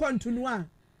look at continue.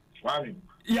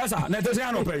 Yes, sir. Let us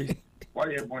know pay. Why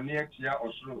you born here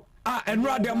or slow? And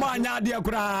rather man ya dia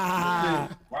kura.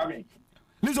 Why?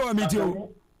 Listen to me too.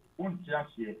 Won't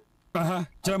just here.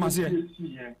 Chairman say.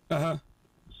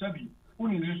 Sabi, who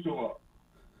in this store?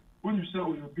 When you say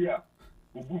you be a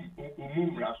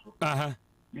boom raso.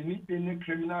 We need any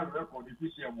criminal record if you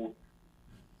see a book.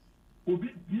 Obi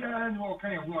bia no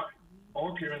kind of one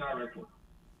or criminal record.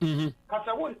 Because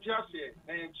I won't just say,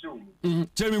 then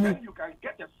you can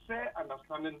get a fair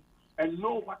understanding and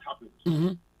know what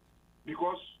happens.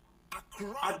 Because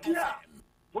at the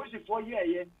 44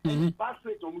 years, bad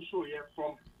faith also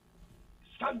from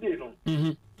Sunday, no.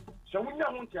 So when you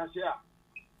want to say,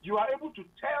 you are able to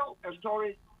tell a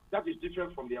story that is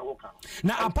different from their worker.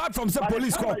 Now, apart from the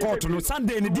police court, no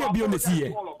Sunday in the day beyond the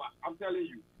sea. I'm telling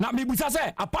you. Now, me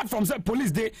say apart from the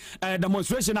police day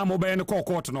demonstration, I'm mobile in the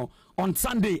court no on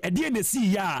Sunday. At the end of the sea,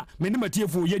 yeah, me no material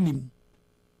for yenim.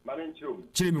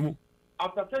 Malencho.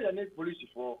 After telling the police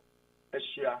for a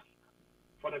share,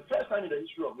 for the first time in the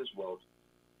history of this world,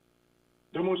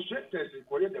 demonstrators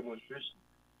require demonstration.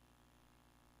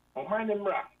 On my name,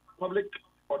 Public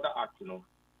Order Act, you know,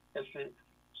 and say.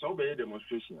 So be a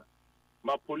demonstration.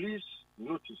 My police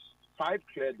noticed 5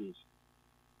 clear days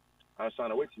and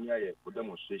so waiting here for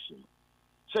demonstration.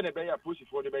 So they be a pussy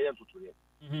for the bay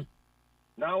to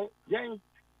now, young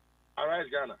Arise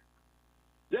Ghana.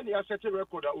 Then he has set a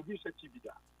record that will be set to be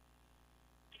there.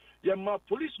 Yeah, my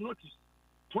police noticed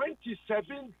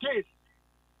 27 days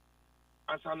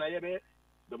and so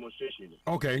demonstration.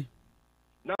 Okay.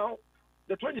 Now,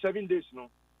 the 27 days,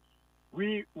 no.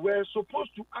 We were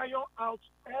supposed to iron out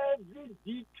every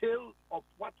detail of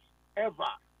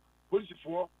whatever. Police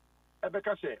for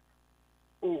Ebeka said,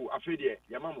 oh, Afedie,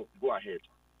 Yamamu, go ahead.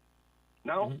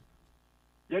 Now,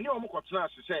 Yanio Mukotna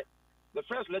said, the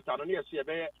first letter on here, see a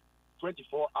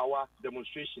 24-hour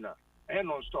demonstration and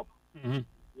non-stop.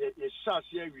 Yes,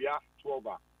 here we are 12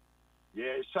 hours.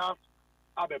 Yes, sir,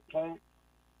 Abepon,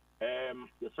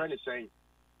 the friend is saying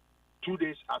 2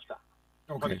 days after.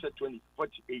 Okay. Said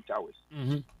 48 hours.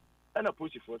 And a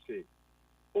police for say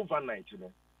overnight, you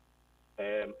know.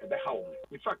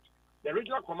 In fact, the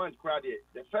original command crowd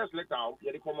the first letter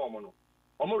they come on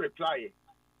reply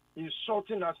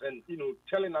insulting us and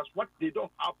telling us what they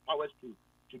don't have powers to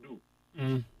do.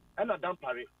 And a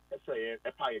dampare say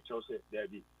a pie Chelsea there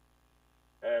be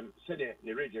said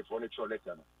the region for natural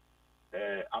letter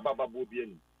Ababa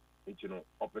Bobian into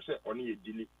opposite only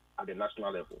delay at the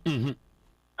national level.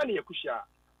 And Yakusha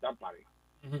Dampari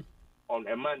on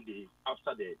a Monday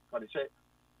after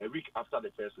a week after the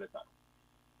first letter.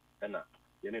 And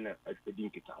Yenina a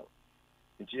dinky town.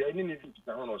 And she any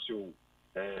town or so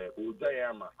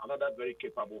Udayama, another very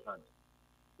capable hand,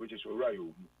 which is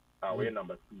Urayu, our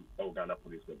number 2 Ghana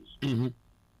Police Service.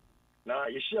 Now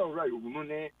you share Urayu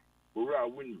Mune, Ura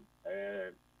Winnie,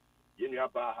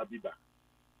 Yenyaba Habiba,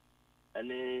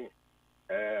 and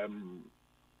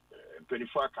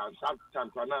 24 can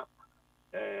Santana,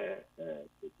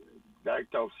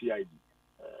 director of CID,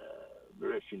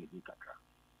 very fin in Accra.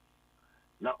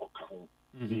 Now, Okahon,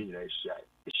 being a shy.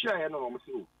 A shy, and almost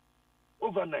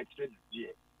overnight,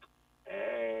 dear.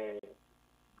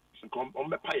 On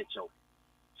the pie show.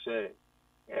 Say,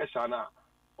 yes, Anna,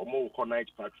 omo ko night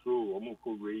patrol omo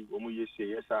ko way omo yesi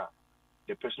yes sir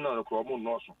the personal ko omo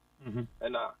no so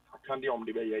and I can't do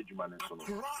the way you man so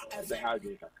the hard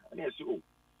and I say oh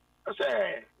I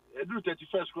say do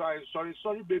 31st cry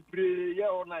sorry baby yeah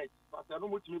all night but I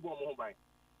don't want to me bo mo by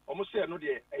almost say no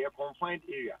the a confined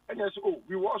area and I say oh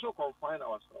we will also confine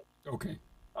ourselves okay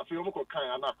I feel mo ko kan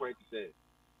ana quite say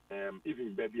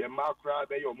even baby a macra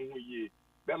be your mu ye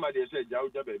be ma dey say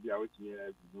jawja baby a wetimi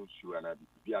no sure na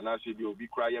bi ana say bi obi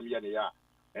cry yam ya ne ya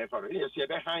e fa no say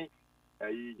be han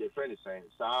your friend is saying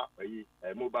sa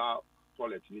mobile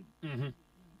toilet need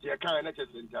je kan na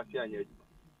chese ntase anya e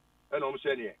no mo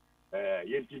say ne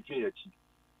yen tintin ya chi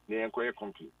ne enkoye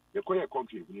concrete ye koye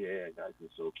concrete ni that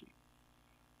is okay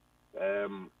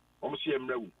mo say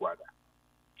emra wukwada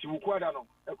ti wukwada no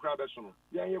e kura be so no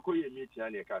ye koye meeting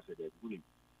na e ka say that guni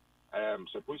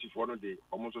suppose if one day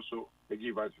almost so they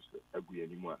give us agu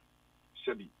animu a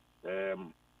sabi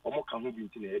omo kan ho bi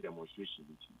ntin na demonstration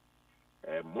bi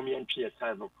mommy and Chia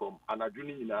time from anadu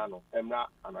ni nyina no emra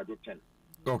anadu 10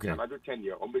 okay anadu 10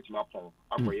 year on betima pon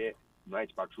akoye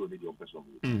night patrol ni on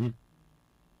person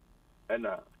and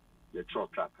the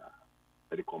truck tracker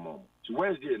the common to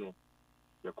Wednesday no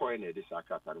the coin e this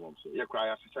akata no say ye cry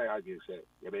asisa ya again say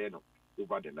ye be no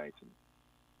over the night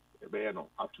ye be no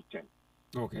up to 10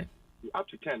 okay up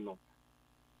to 10 no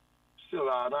still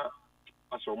na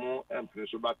asomo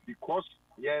so but because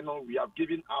yeah, no, we have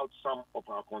given out some of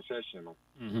our concession.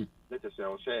 Let us say,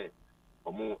 say,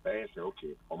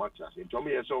 okay, Omatas. And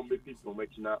Tommy has all maybe no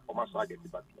Machina, Omasa get the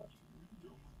battle.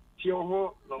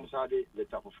 Tioho, Nomsade,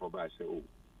 let up for by say,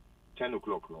 10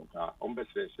 o'clock long. Ombe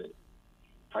say,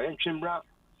 Kayan Chimbra,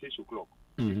 6 o'clock.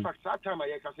 In fact, that time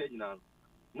I can say,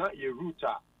 not your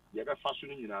router, you have a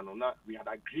fashioning, not we had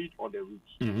agreed on the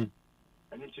route. And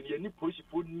it's any police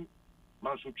putting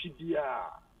Mansuchidia.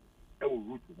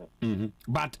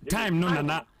 But time no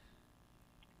nana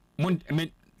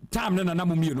time no nana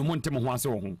mumie no montem ho ase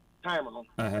wo ho time no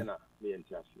na me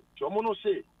entiase so mo no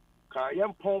say ka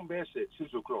yam pon be say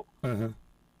 6 o'clock and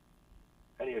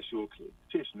yes okay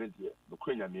face no dia no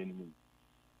kwanya me ni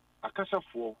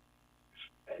akasafo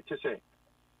che say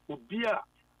obi a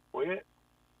oye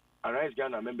Arise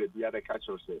Ghana member bia be catch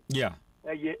us say yeah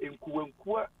ye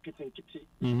enkuwa kitenkiti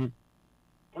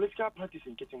political parties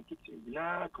in kitchen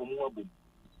na komo abom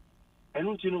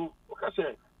enu ntino oka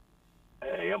say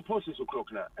yam post 6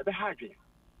 o'clock na e be hardwe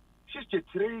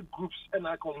 63 groups and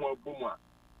I komo abom a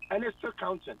and it's still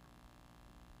counting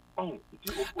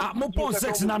mo pon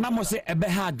 6 na mo say e be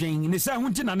hardwe ni say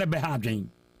hunti na be hardwe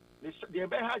ni say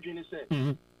be hardwe ni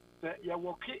say say ya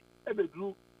woke e be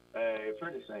group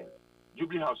friend say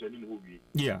Jubilee House ani ho wie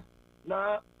yeah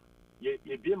na ye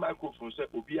be microphone say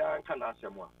obi an kan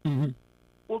asem a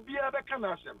Obia be can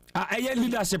asem.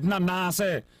 Leadership na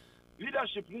say.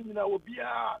 Leadership ni na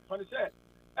obia funny say.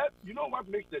 You know what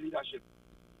makes the leadership?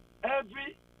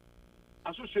 Every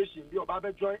association be oba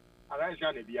be join Arise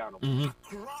Ghana bia no.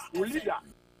 Leader.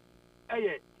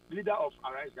 Leader of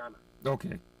Arise Ghana.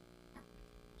 Okay.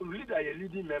 So leader a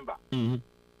leading member.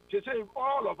 They say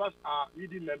all of us are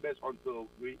leading members until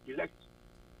we elect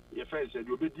your friends said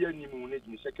you be the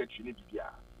new secretary ni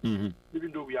bia.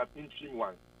 Even though we have interim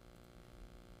one.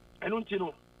 I don't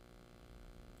know.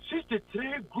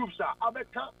 63 groups are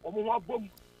Abeka, Omuabom,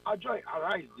 Ajoy,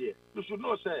 Arise there. You should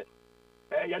know, say,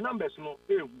 your numbers no,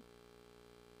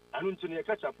 I don't know,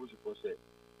 catch up with you, say,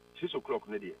 6 o'clock,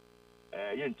 Nadia.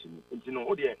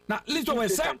 Now, listen, we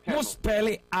say, most spell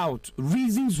it out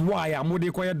reasons why I'm more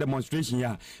quiet demonstration.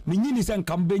 Yeah, Minini and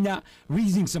Cambenia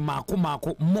reasons Marco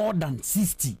more than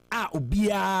 60.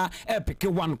 Ubia, pick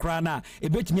one crana, a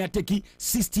bit me take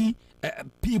 60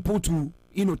 people to.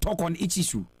 Talk on each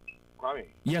issue. Kwame.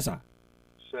 Yes, sir.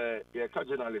 Say, you're a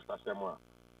journalist as a man.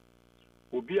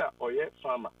 Obia or ye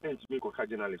farmer, and to make a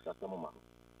journalist as a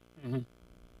man.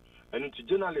 And into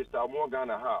journalists are more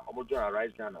Ghana, or more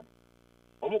Rise Ghana.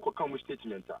 Omoko come with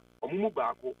statement,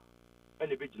 Omubako, and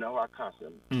the big now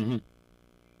council.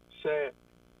 Say,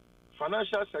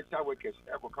 financial sector workers,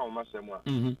 Echo come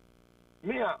Massamwa.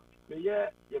 Me,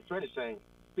 your friend is saying,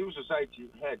 civil society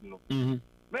head no.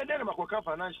 But then I'm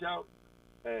financial.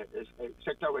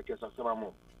 Sector workers as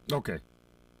well. Okay.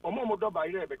 Omo do ba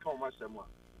ire be kan o masemo.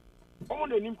 Omo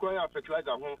na nim ko ya fertilizer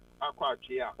ho akwa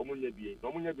atwe a omo nya bie.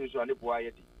 Omo nya bi so ane bo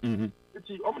ayedi.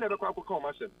 Enti omo na be kwa akwa kan o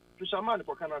masem. Fisherman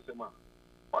ko kan asem a.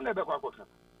 O na be kwa akwa kan.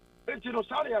 Enti no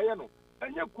sare aye no.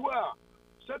 Anya ku a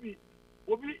sabi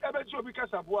obi ebe ti obi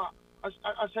kasa bo a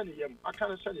asane yam, aka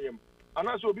asane yam.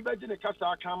 Anaso obi be gine kasa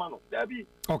aka ma no. Dabi.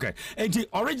 Okay. Enti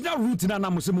original route na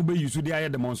mo be use the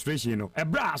demonstration no.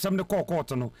 Ebra asem the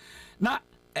court no. Na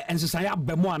ensesa ya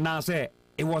bemo ana say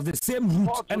it was the same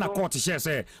route and a court share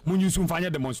say mun use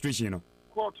fanya demonstration no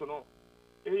court no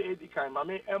e kan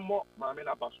mame emo mame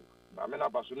na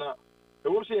baso na e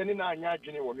wo say any na anya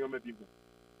adwene wo me bi bu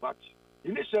but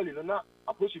initially no na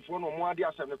aposifo no mo ade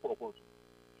asem ne court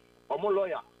omo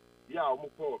lawyer ya omo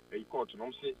ko e court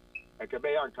no say e ke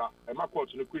be yanka e ma court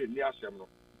no ko ni asem no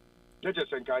let us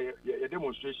enka ye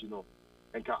demonstration no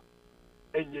enka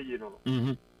enye ye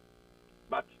no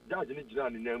but judge ni jira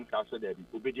ni nem ka say there be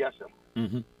obedi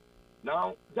asem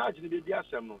now judge ni be di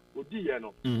asem no odi ye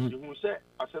no you say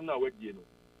asem na wadi no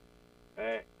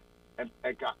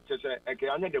enka say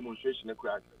enka anya demonstration e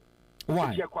kura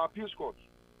why ye kwa appeals court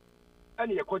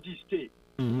and ye koji stay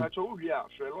na cho we are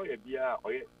for lawyer bia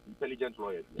or intelligent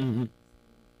lawyer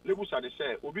lebu sa de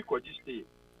say obi koji stay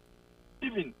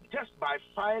even just by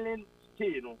filing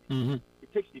stay no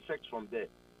it takes effect from there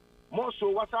more so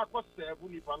what I could say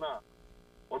nipa na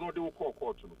or no they will call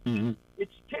court no it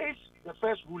stays the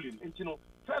first ruling and you know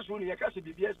first ruling you can say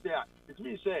BBS there it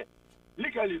means say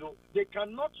legally no they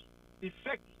cannot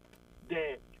effect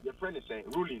the friend is saying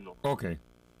ruling no okay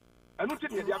I don't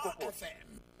think they are court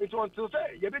it until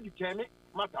say you be determine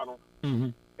matter no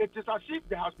it is as if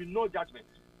there has been no judgment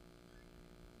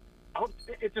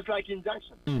it is like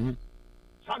injunction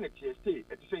sanity stay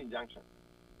it is injunction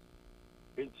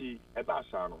enti eba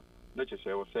sa no na chese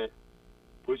wo say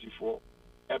police for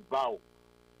about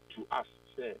to us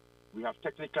say we have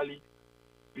technically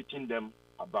beaten them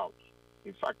about.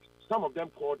 In fact, some of them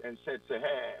called and said say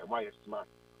hey why is smart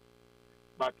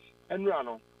but enra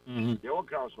no there were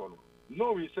grounds for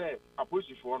no we say a police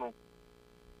for no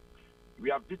we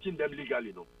have beaten them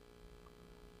legally no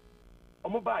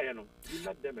omo ba ye no we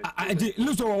let them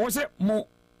listen what say mo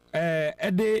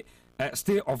the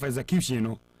stay of execution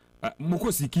no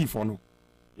moko siki for no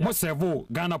mo serve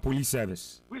Ghana Police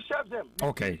Service we serve them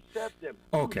okay we serve them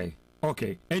okay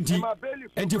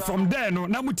and from there no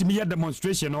na mutimi ya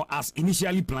demonstration no as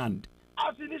initially planned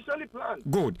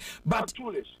good but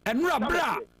enra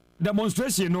bra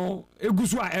demonstration no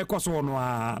egusu a ekoso no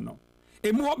a no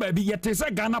emu ho ba bi yete se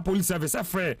Ghana Police Service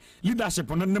afre leadership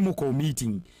no nemo ko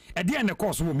meeting e de na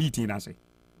course wo meeting na say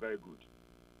very good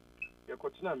ye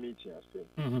continue meeting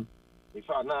ase if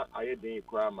na aye den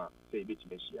krama say bit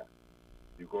machia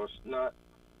because na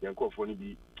yankofo ni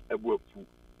bi ebu afu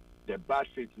the bad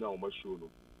faith na o ma show no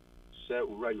say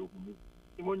ura yo hunu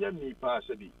imonya mi pa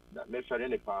say bi na me fere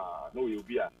ne pa no we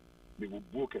obi a me go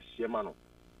book esiema no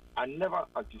I never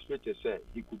anticipated say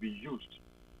he could be used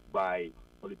by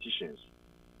politicians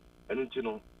and you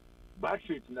know bad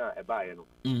faith na e ba ye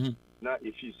no na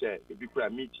if he say e bi kura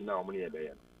meeting na o mo ne e be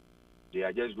ye they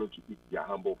are just going to eat their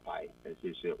humble pie and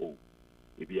say oh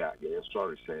if your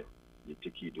story say you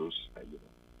take those you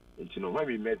know and you know when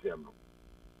we met them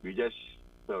we just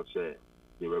felt say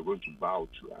they were going to bow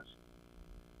to us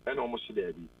and almost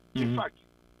there be in fact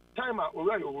time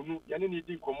already you need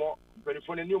to come on very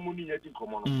funny new money you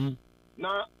come on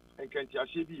na enkanti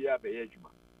ase bi ya be adwuma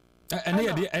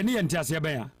any entiase be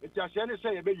ya entiase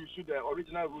say you be use the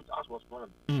original route as was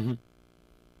planned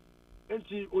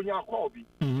enti onya call bi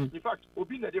in fact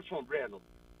obi na dey phone brand no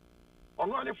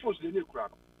ono ane phones le ne kura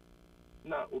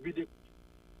na obi dey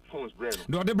phones brand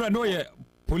no the brand no ye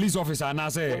police officer na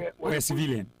say or a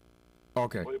civilian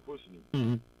okay or a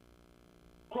policeman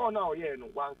call now ye no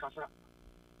wan kasa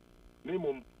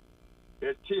minimum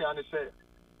e tie ane say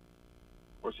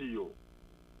o see you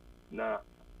na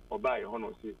obai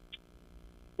hono say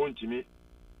ontimi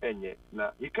enye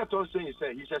na he kept on saying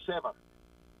say he's a servant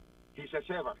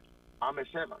I'm a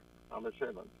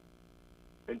servant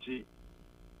and she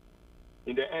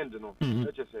in the end no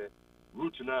let's just say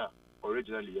route na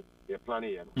originally you're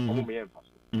planning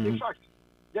in fact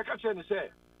you can say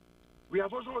we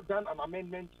have also done an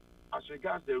amendment as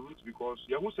regards the route because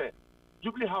you say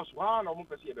Jubilee House one or more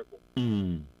person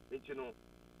you know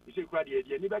you say quite the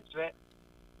idea ni betre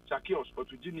chakios or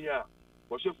to junior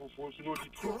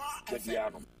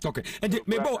okay and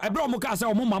mebo ebro mo ka say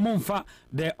o mo mfa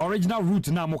the original route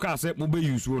na mo ka say mo be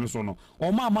use no so no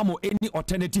o ma mo any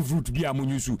alternative route bi a mo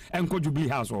use enko Jubilee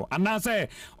House or and now say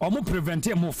o mo prevent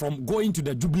mo from going to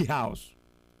the Jubilee House.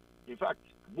 In fact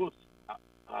both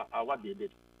are what they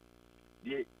did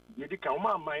they can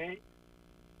my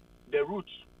the route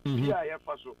here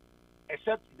faso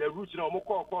except the route na mo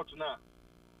call court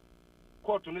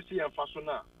no see faso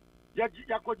na ya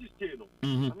koji stay no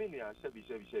I mean ya sebi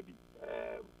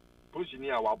position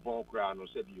ya wa bon kra no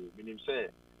sebi o minim say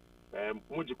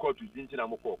mo di court within na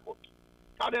mo court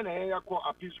ade na ya call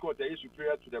appeals court is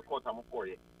superior to the court am call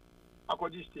ye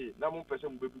akodi stay na mo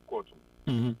person mo be court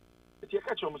it ya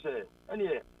catch mo say any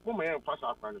mo ma ya pass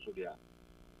akwa no so dia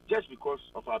just because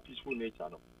of our peaceful nature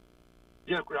no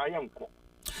Yeah, I am.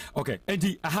 Okay,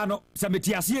 enti aha no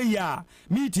sameti ase ya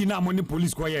meeting na mo ni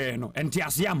police ko ye no enti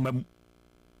ase am.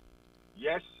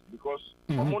 Yes, because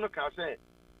omo no can say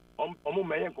omo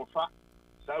meyen ko fa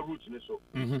sa route ni so.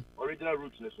 Original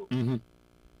route ni so.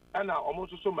 And now omo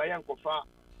so meyen ko fa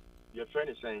your friend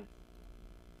is saying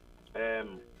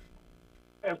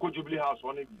Enko Jubilee House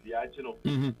one be you know.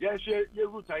 Yeah, share your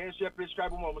route and share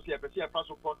prescribe mo say person pass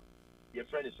support your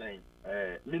friend is saying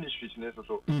ministries ni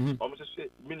so. Omo say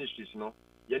ministries no.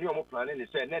 You know, I'm planning to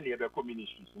say, "Nanny, ever come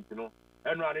ministries." You know,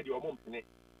 and run the omum pene,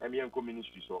 and me come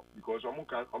ministries so because omum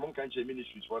can't say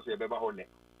ministries for say beba hone.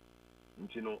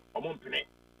 You know, omum pene,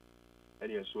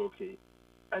 and yes, okay,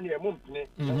 and yeah, omum pene,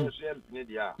 and yes, pene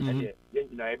dia, and yeah,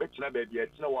 you know, I bet you na baby,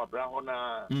 it's na wa bra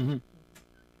hona. And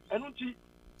unti,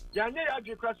 ya nye ya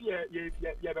geography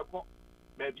ya beko,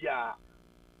 maybe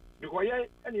because yeah,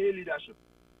 any leadership.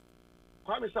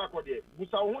 Kwame Apomasu,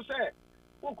 Musa who say.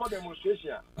 Who call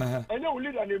demonstration? And then we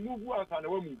lead and they move once and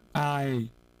we move. Aye.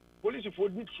 Police for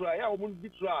big try, I won't be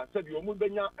try, said you won't be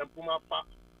young and Puma Fat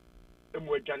and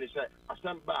we can say, I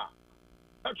stand by.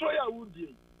 I try I would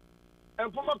be.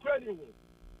 And Puma credit.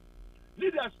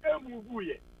 Leaders move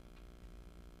here.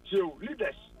 So,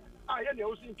 leaders, I am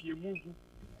also think you move.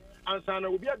 And Sana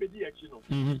will be a bit, you know.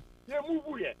 You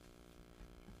move here.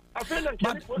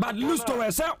 But loose to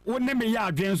us, what name you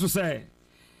are to say?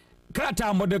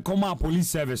 Krata mo de Command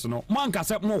Police Service no man ka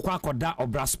se mo kwa koda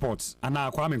obra sports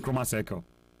ana Kwame Nkrumah circle.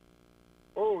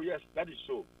 Oh yes, that is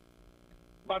so.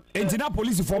 But entina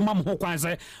police for mam ho kwan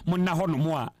se mo na ho no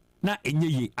mo a na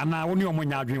enyeyi ana woni o mo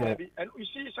nya adwen wo. And you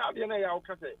see sabe na ya o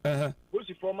ka se.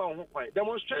 Police for mam ho kwan.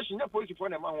 Demonstration na police for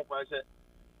na mam ho kwan se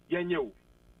yenye o.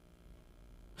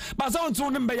 But so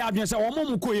to them be adwen se o mo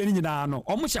mu ko ye ni nyina no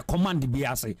o mo hye command bi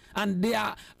ase and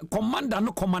their commander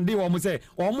no commande o mo se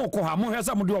o mo ko ha mo hwe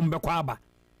se mo de o mo be kwa aba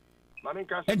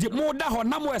and mo da ho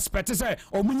na mo expect se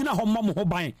o mo nyina ho ma mo ho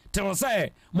ban till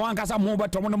say mo ankasa mo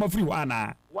beto mo no free ho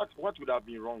ana. What would have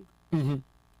been wrong?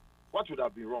 What would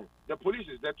have been wrong? The police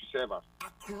is there to serve us.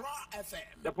 Accra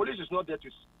FM. The police is not there to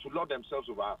lord themselves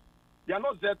over us. They are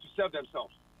not there to serve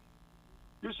themselves.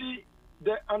 You see,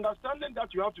 the understanding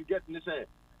that you have to get in this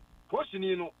person,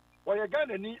 you know, when you're going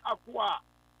to need aqua,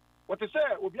 what they say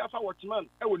will be a watchman,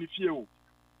 I will fear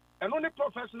and only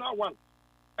professional one,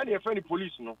 and your friendly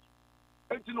police, no.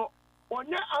 And you know, when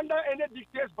you're under any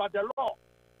dictates by the law,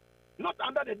 not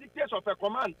under the dictates of a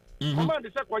command. Command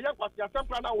is a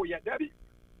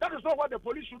that is not what the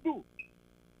police should do.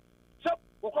 So,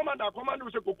 commander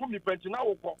will say, Kokumi Pentina.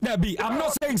 I'm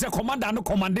not saying the commander no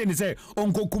commanding say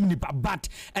Uncle Kumni, but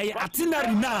a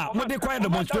itinerary now, what they call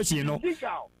demonstration, you know.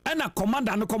 And a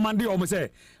commander no commanding almost say,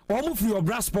 almost your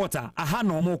brass porter, a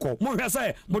hano moko, Moka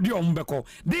say, Modio Mbeko.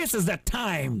 This is the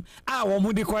time our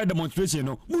Mudi quiet demonstration,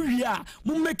 no. Muria,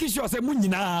 Mumaki sure say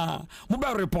Munina,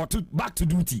 mobile report back to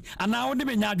duty, and now only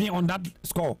been on that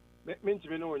score. Means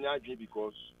we know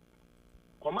because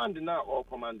commanding now or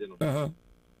commanding.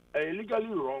 Illegally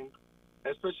wrong,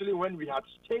 especially when we had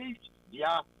staged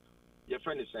your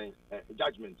friend is saying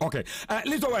judgment. Okay,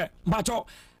 little way, Macho,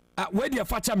 where the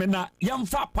facha mena, young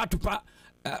fat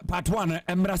part one,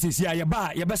 embraces ya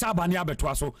ba, ya besa bania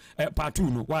betwaso, part two,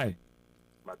 no, why?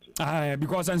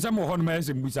 Because and some more honors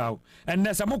in Busau, and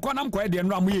there's a more conam quite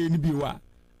and Ramwe in Biwa.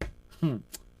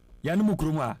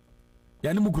 Yanukruma,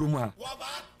 Yanukruma.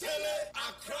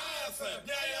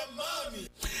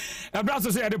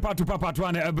 Abraso say the part to papa to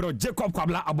an bro Jacob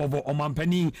Kwabla abovo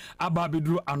omampani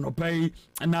ababidru anopai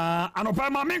na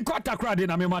anopai ma men kwata krade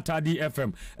na me matadi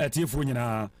FM etiefo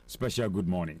nyina special good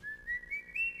morning.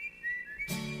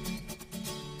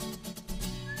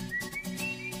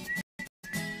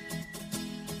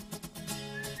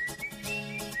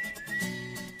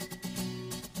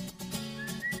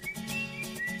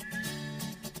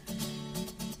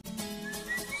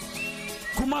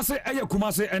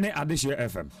 Kumase ene Adeshe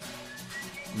FM.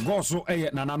 Goso eye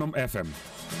Nananom FM.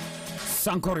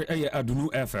 Sankore eye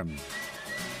Adunu FM.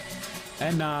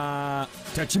 And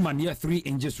Tachimania 3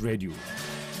 Inches Radio.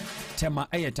 Tema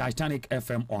eye Titanic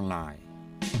FM online.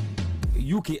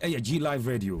 UK eye G Live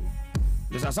Radio.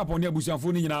 There's a saponia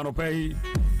busanfuni nyina no pay.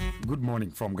 Good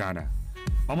morning from Ghana.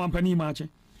 Omampani mache.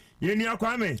 Yeni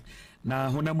Kwame na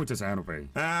hona mutesa ya no pay.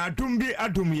 Atumbi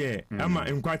atumye ama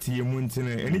enkwati ye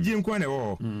muntine eniji nkwa ne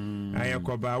wo.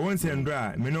 Ayakoba wonse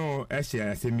ndra me no ehye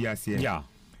asemi ase. Yeah.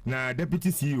 Na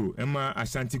deputy CEO Emma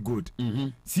Ashanti Good.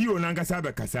 CEO nangasa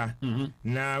be kasa.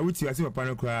 Na wuti ase papa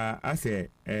no kra ase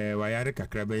wayare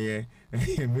kakra be ye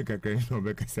me kakra no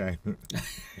be kasa.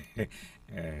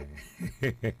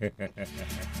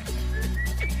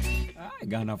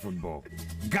 Ghana football.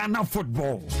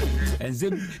 And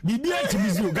then Bibia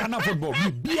Timisi, Ghana football.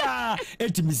 Bibia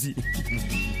Timisi.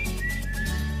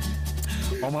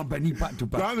 Oman pani pa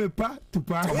tupa. Kwame pa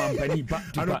tupa. Oman pani pa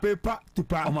tupa. Anope pa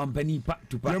tupa. Oman pani pa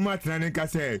tupa. Yema trane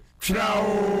kase.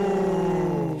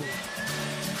 Ciao.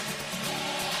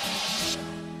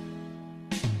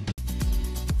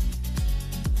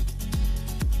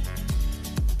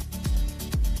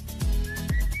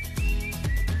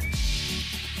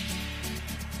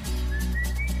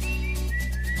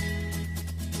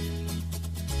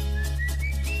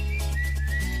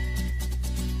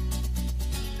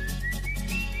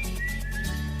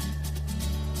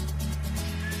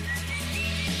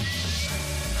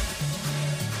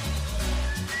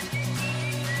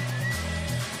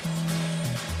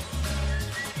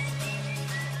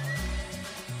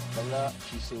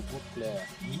 She's a good player.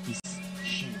 He is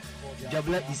she.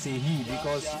 Jabla is a he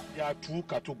because there are two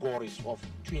categories of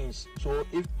twins. So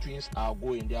if twins are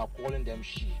going, they are calling them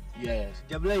she. Yes.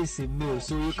 Jabla is a male,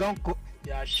 so you can't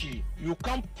they are she. You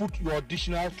can't put your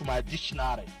dictionary to my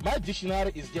dictionary. My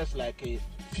dictionary is just like a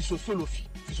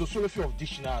physiology of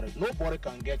dictionary. Nobody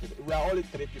can get it. We are only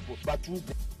 3 people, but 2.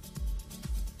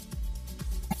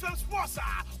 Sponsor,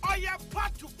 or your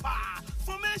part to par.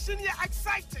 Formation, you're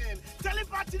exciting.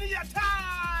 Telepathy, you're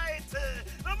tight.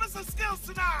 Numbers of skills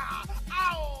now.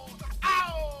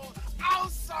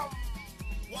 Awesome.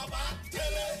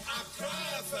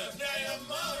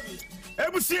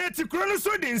 Ebusieti krono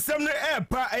so de nsem no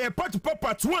epa part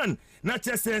part 1 na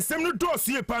chese nsem no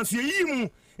dosu ye panso ye yimu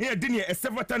ye de ne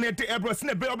esevata na de ebros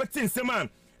na be obeti nsem a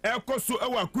ekoso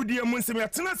ewa akudie mu nsem ya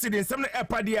tena se de nsem no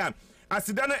epa de a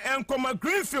asidana enkoma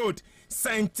Greenfield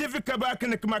scientific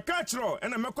abakene makachro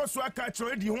ena mekoso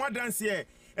akachro edi ho adanse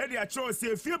edi achro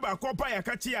se fie ba kopa ya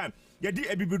kachi a ye di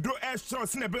ebibido estro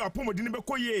se na be apomodi ne be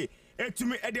koye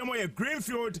etumi edemo ye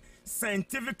Greenfield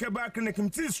scientific abakene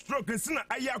kimti stroke se na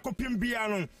aya kopim bia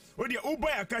no odi uba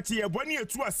ya kachi ye boni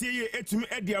etu ase ye etumi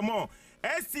ediamo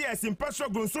STS impasho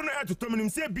gonso na atotominim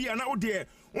se bia na ode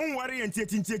unware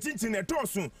yentiechinchi na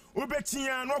toso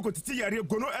obechia no akotiti yare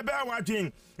gono ebe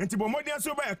awadwen enti bomodi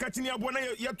aso ba yakatini abo na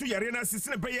yetu yare na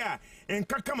sisine be ya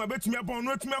enkaka ma betumi abo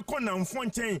no etumi akona mfo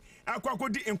nchen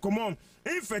akwakodi enkomom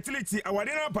infertility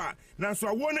awade na ba na so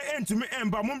awo na entumi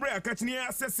emba mombre yakatini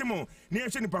asesimo na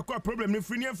yehwe ni pakwa problem ni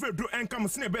free ni afre do enkam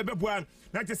sine be beboa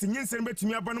na tese nyinsene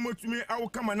betumi abo no motumi awo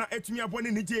kama na etumi abo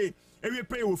ne nije ewe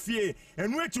pay ofie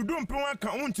enu echi do mpon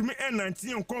aka ontumi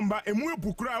en19 nkomba emu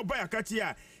ebukura oba yakati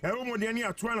a ewo modeni ni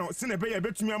atoa na sine be ya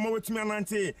betumi ama wetumi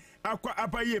anante akwa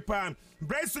abaye pa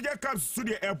Bright Soldier Caps so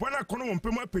de ebona kono wo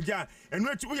mpem apagya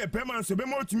enu echi wo ye pema so be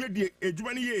ma otumi de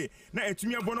edwuma ni ye na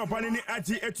etumi abona oba ni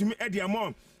agi etumi edi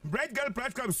amo Bright Girl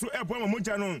Pride Caps so ebona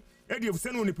moja no edi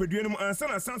efuse no nipadue no ansa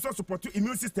na sanso support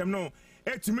immune system no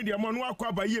etumi de amo no akwa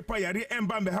abaye pa yare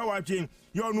emba mbe hawa adwen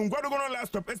ye onu ngwadogo last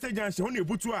stop stage anse ho ne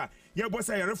ebutu a ye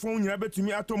bosa yare fo nyina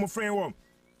betumi atom friend wo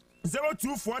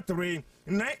 0243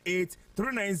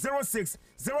 983906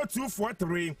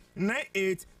 0243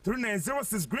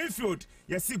 983906 Greenfield.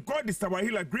 Yes, see, God is our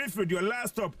healer. Greenfield, your last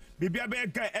stop. Baby, I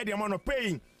beg guy, Eddie, amount of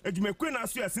paying. And you may queen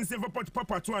as you are since ever pot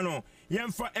papa to ano.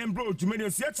 Yamfa embro, you made your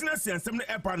yetness and some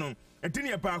epano. And then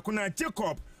your bakuna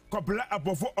Jacob. Kopla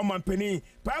above Oman Penny,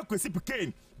 Park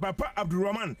Sipicane, Papa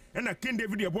Abdurrahman, and a King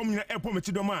David, a woman at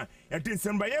Pomachidoma, and then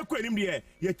send by a queen in the air,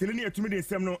 yet telling you to me the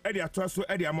same no Eddie Atraso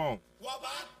Eddie Amon.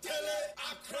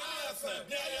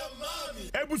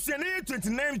 Ebusiane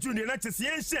 29 June, the latest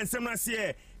yen some last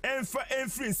year, and for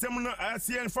every seminar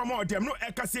ASEAN for more, them no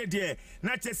Ekase dear,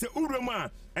 not just a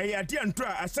Uroma, a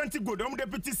Yadiantra, Ashanti Good,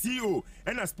 Deputy CEO,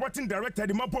 and a sporting director,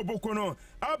 the Mapo Bokono,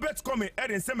 Albert Kwame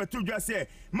Apomasu to just say,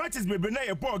 matches be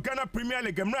Benaya Ball, Ghana Premier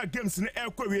League, games in Air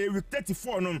Korea with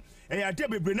 34 non, a Yadia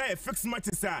Benaya fixed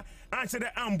matches, answer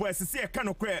the ambush, see a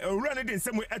canoe, run it in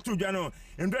some way at Tujano,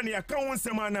 and then the account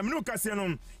some man, no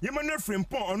Cassiano, Yamano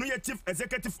Frimpon, or no chief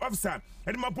executive officer,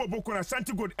 and Mapo Bokona,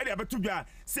 Ashanti Good, Eddie Abatuja,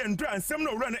 Sandra, and some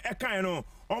no run a Kano,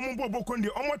 Ombo Bokondi,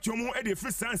 Omochomo, Eddie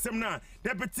Frisa, and Semna,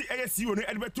 Deputy ASU, and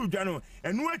Edward Tujano,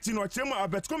 and watching or Chema,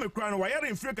 Albert Kwame Crown, wire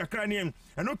in Frika Cranium,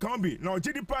 and no combi, no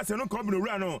JD Pass, and no combi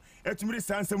Rano, et me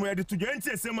San somewhere to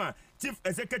Janti Sema, chief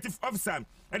executive officer,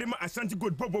 and Ashanti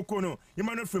Good Bobo Kono,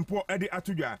 Emmanuel Frimpo, Eddie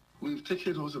Atuja. We've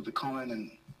taken those of the comment,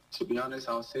 and to be honest,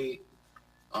 I'll say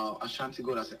Ashanti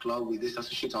Good as a club, we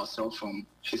disassociate ourselves from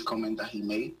his comment that he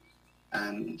made,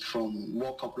 and from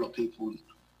what a couple of people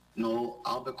know,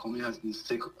 Albert Kwame has been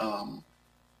sick.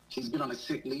 He's been on a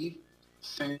sick leave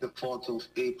since the 4th of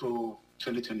April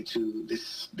 2022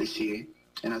 this year,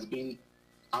 and has been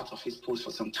out of his post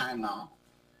for some time now.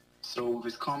 So with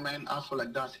his comment, I feel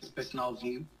like that's his personal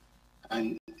view,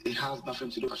 and it has nothing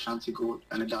to do with Ashanti Gold,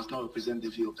 and it does not represent the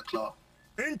view of the club.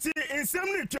 In some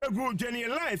little Jenny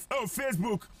live on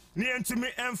Facebook, near to me,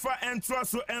 Enfa and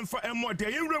Trosso, Enfa and more.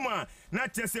 The Roma,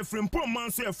 not just a Frimpon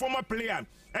Manso, a former player,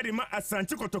 Edima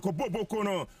Asante Kotokobo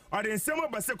Kono, or the summer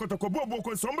Baseko Tokobo,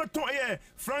 Somba Toye,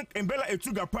 Frank and Bella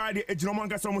Etuga Party,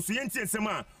 Ejomanga Somusienti and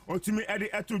Sama, or to me Eddie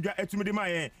Etuga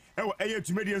Etumidimaya, or Ayer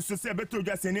to Median Sosa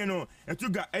Betuga Seneno,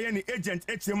 Etuga Ayani agent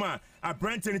HMA, a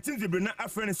branch and it seems to be not a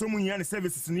friend of Somunian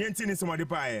services in Yentin in some of the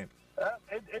pie.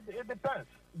 It depends.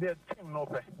 The team no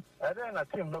pay. And then a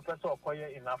team no pay so acquire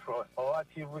in Africa or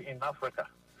achieve in Africa.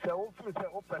 So if you say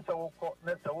open so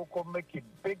we make a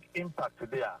big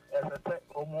impact there. As I say,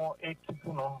 almost 8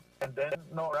 people and then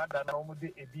no rather than almost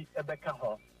a back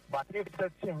home. But if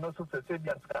the team no so say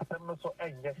that no so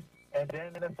and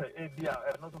then let's say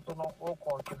ABR and not so no all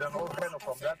consider no kind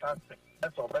from that aspect.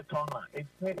 That's all better. It's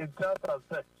just as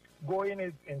say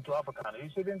going into Africa. You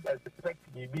shouldn't expect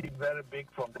to be very big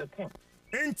from the team.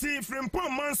 Enti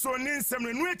Frimpon Manso Ninsem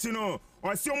Nwetino,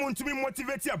 or someone to be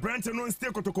motivated a branch and non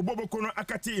stake to Kobobo Kono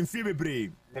Akati in Fibri.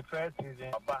 The first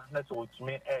season, that's what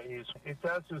me is. It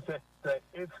tells you that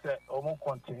if the Omo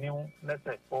continue, let's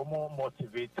say Omo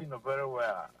motivating very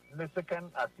well. The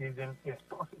second season is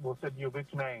possible that you will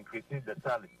increase the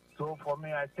salary. So for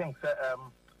me, I think that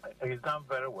he's done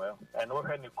very well, and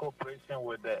we're in cooperation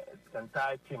with the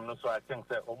entire team. So I think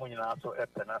that also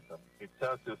it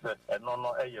tells you that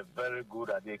no, you're very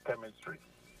good at the chemistry.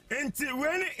 Enti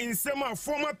when in some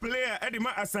former player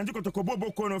Edima Asante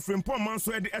Kotokobo Kono Frimpon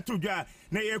Manso Edi Etuja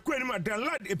na yekwenima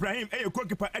Danlad Ibrahim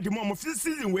goalkeeper Edimo mo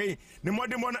season way ne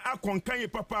modemon akonkan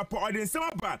papa odin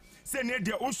semaba se ne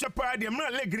dia ohwepa de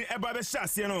mra legri eba be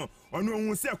hyase no ono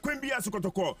hu se kwan bia so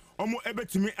kotoko omo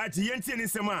ebetumi agi yentie ne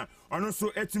sema ono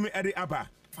so etumi ede aba.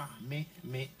 Me,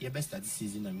 your best at this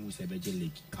season and we say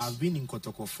league. I've been in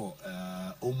Kotoko for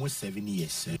almost 7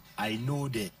 years. I know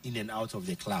the in and out of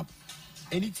the club.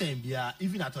 Anytime bia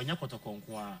even at Onya Kotoko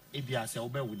nko e bia say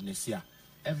obe witness here.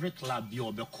 Every club be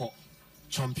obe call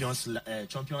Champions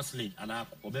League and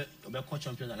obe call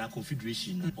Champions and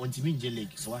Confederation on team in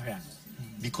league so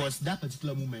because that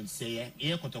particular moment say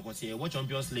Kotoko say what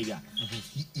Champions League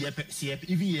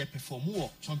even perform more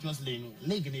Champions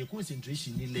League na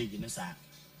concentration in league no sir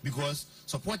because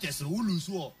supporters who lose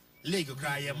war league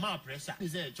cry ma pressure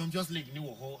is Champions League ni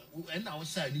wo ho and our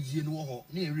side ni wo ho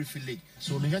na refill league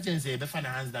so me get say be fan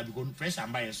hands that because pressure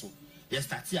am by so yes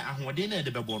start here ahode na de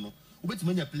be bo no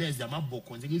obetimanya players dem abọ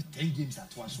consecutive 10 games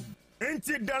at once.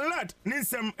 Enti Danlad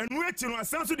Ninsem Nwetino no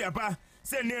asanso de aba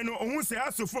se ne no ohun se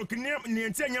asofo ne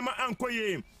entianyama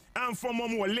ankoye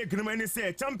anfomom wo league no mani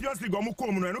se Champions League omo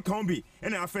kom no kan bi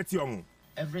na affect omo.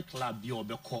 Every club be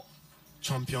obeko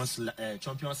Champions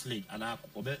League and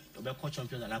obeko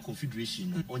Champions and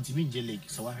Confederation on team in league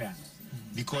so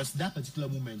because that particular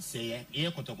moment say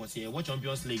Kotoko say what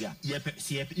Champions League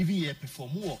even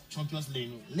perform more Champions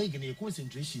League na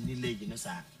concentration in league no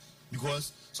sir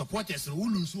because supporters who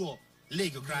lose war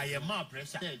league cry ma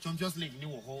pressure Champions League ni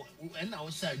wo ho and our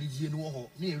side ni wo ho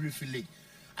na refill league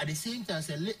at the same time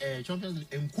say Champions League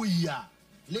enkoyia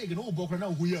league no bokra na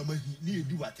ho ya ma ni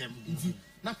edi watem nti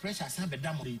na pressure sa be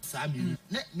dam Sami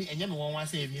let me enye me one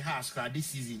say if you has this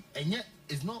season enye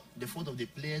it's not the fault of the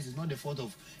players, it's not the fault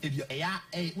of if you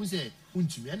who say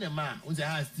untumi na ma who say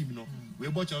has team no we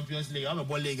bought Champions League we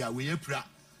bought league we pra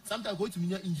sometimes go to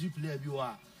me injury player bi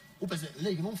wa who person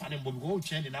league no fan but go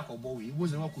change na ko ball we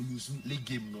was not go use league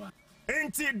game no.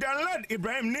 Enti Danlad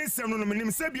Ibrahim Ninsem no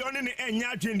menim se bi one ne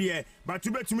enya adwene but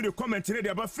you betumi the comment ready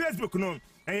about Facebook no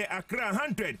Accra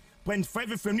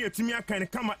 100.5Fm ne etumi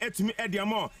akan kama etumi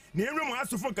ediamo ne enwem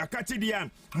asofo kakati dia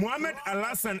Mohammed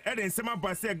Alasan eden sema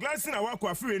base glassing awako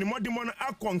afiri ne modimo no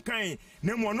akonkan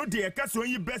ne mo no de kaso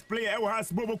yi best player e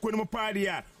has bobo ko no party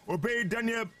a obey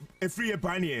Daniel Efriye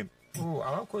Panie. Oh,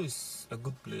 Awako is a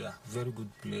good player, very good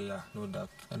player, no doubt.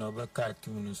 And over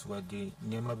 2 minutes were the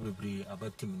Nema Bibri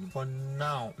about team. For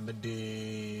now, but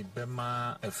the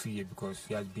Bema Efriye because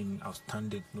he has been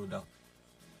outstanding, no doubt.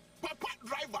 Papa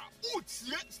driver,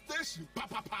 station,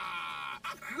 papa,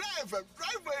 driver,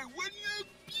 when you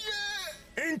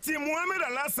Enti Mohammed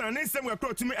Alasan Ninsem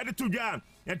we to me at the tuja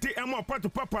yati emo part to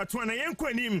papa to na yenko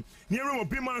anim ne romo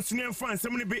bi man so ne fan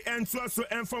sem ne bi enso so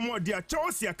enfo mo dia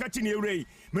Chelsea akachi ne rei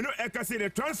me no eka say the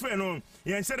transfer no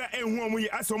yen sheda enhu omu yi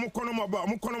aso mo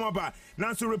kono ba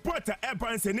na so reporter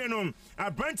eban se ne no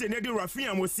abante ne di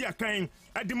Rafinha mo si akan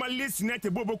adima list net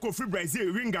boboko free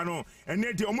Brazil winga no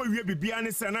ene di omo wie bibia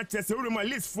ne sana chese uruma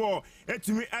list for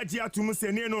etumi agi atum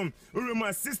se ne no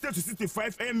uruma 60 to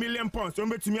 65 million pounds o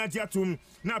betumi agi atum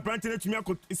na abante ne tumi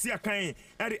akọ si akan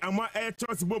eri ama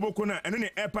Chelsea Chelsea Bobo Kona and any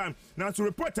airpan. Now to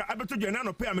reporter Abeto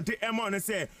Janano Payment Emon and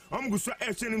say, Omgusa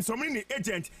Eshin, so many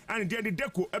agent and the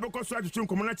Deco, Eboko Swatchum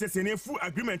Communities in a full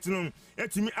agreement to me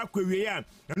Aquia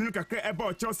and look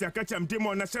about Chelsea Catcham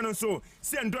Demo National so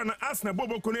send Donna Asna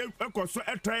Bobo Kone so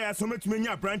a try so much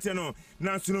mania branchano.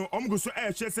 Now to Omgusa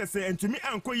Eshes and to me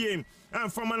Uncle Yim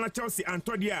and former Chelsea and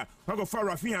Todia, Hago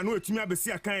Farafi and no to me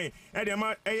Abesia Kain,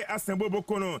 Edema Asna Bobo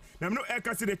Kono. Now no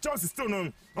Eka the Chelsea stone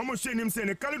on almost him saying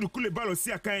a Kalidu Kulebalo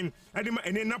Siakain, Edema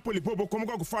and Napoli Bobo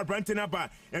Komo for Brantanaba,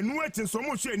 and waiting so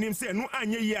much him say no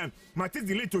Anya, Matis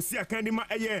the little Siakandima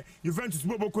Aye, Juventus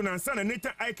Bobo Kona and San and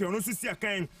Nathan Ike on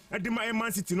Siakain, Edema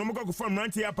Man City, no go for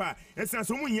Rantiapa, and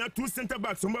Sansomunia, 2 center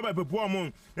backs on Baba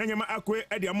Boamon, Nanyama Akwe,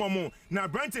 Edia Momo. Now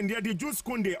Branton, they are the Juice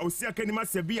Conde or Siakanima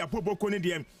Sevilla Bobo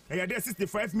Conedian, and they are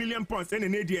 65 million pounds and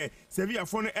an idea, Sevilla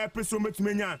for an air so much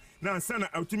mania, now Sana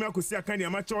Altumia Siakani,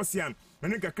 Amachosian.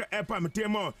 And then Epa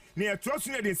Matemo, near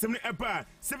Trosuna de 7 Epa,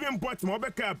 7 pots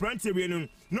Mobeka, Branche,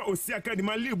 no Osiaka, the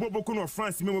Mali Bobokuno of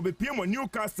France, Memo Pimo,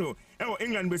 Newcastle,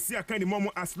 England, Besiaka, the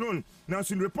Momo Aslon. Now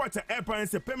she report Epa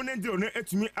and a permanent deal,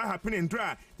 to me, I happen in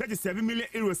dry, 37 million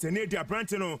euros and Nadia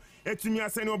Brancheno, to me, I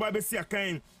say no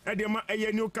Babesiaka, Edema,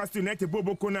 a Newcastle United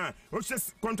Bobokona,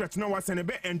 Osh's contract now was a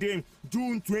bet ending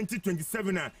June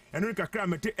 2027, and Rika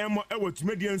Kramete Emo Ewo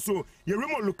Median so,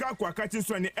 Yerimo Lukaku, catching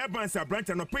so, and the Evans are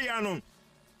Branchano Payano.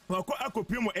 Wako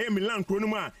akopimo Milan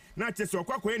Kronuma na chese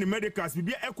wako any medicals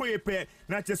bibia ekoyepe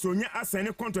na chese onya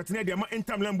assign contract na de ma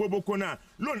Inter Milan Bobo Kona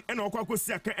loan ena wako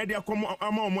siaka e de akomo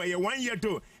ama 1 year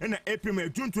do na April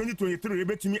June 2023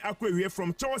 betumi akwewie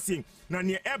from Chelsea na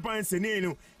ne Urban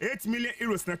Seneno 8 million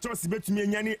euros na Chelsea betumi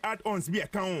nyane add-ons bi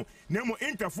account na mo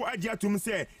Inter for agia tum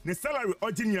say ne salary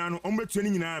original no ombetuni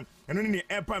nyina eno ne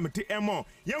Urban mete emo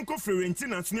yenko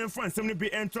Fiorentina so ne fan sem ne bi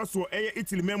enter so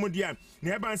Italy memodia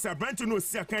ne Urban sa branch no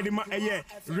siaka de ma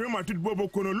Real Madrid Bobo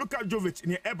Kono Luka Jovic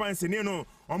ne Urban Seneno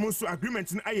almost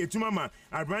agreement na aye tumama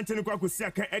Branton kwa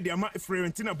siaka e de ma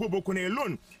Fiorentina Bobo Kono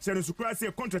alone se no sukra se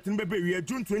contract ne bebe wie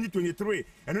June 2023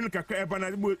 eno ne kakra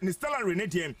Urban ne salary ne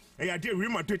de e de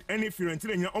Real Madrid any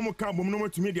Fiorentina nya omo ka bom no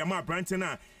motumi de ma Branton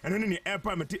a eno ne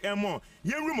Urban mete emo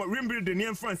ye remember de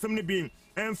ne fan sem ne bi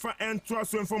Enfa and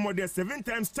Trust for more than 7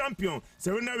 times champion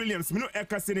Serena Williams Mino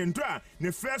Ekasin and Dra the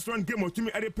first one game of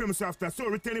Tumi at the Primus after so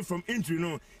returning from injury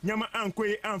no Nyama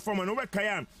Ankoye and Forman over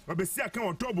Kayan or Besiaka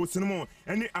or Tobo Sinemo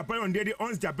and the Abayon Daddy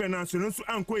Ons Jabena so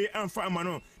Ankoye and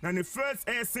Farmano and the first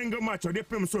single match of the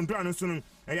Primus on Drano Sunum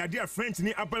a dear French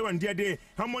ni Abayon Daddy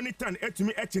how many times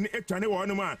etumi etini etwane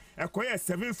wonoma Ekoye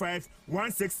 75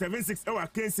 1676 our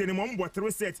Kensen mom what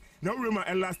reset no room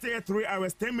last 3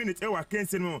 hours 10 minutes our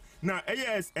Kensen now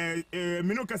yes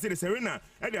Minoka said Serena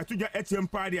and the Tuja Etienne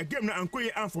party a game na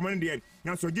Ankoye and for Monday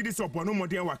now so did this up no more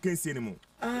than what Kensen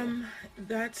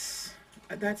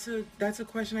that's a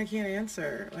question I can't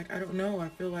answer. Like I don't know. I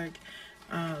feel like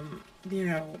you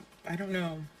know, I don't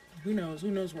know. Who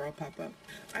knows where I'll pop up.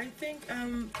 I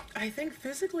think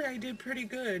physically I did pretty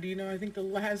good. You know, I think the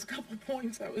last couple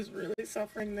points I was really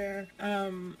suffering there.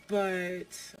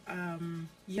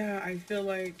 Yeah, I feel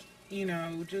like, you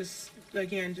know, just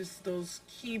again, just those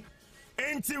key.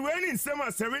 Enti when in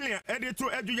summer Serena editor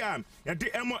Eduyam ya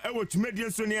de emo ewo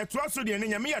tumedian so ne to aso de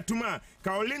nyame yatuma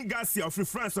Caroline Garcia of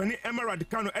France oni Emerald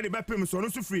Kano ede bepem so no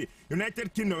so free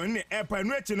United Kingdom ne airport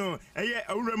no echi no eye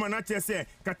awurema na chese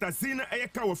Katarzyna eye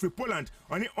ka of Poland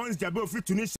oni Ons Jabel of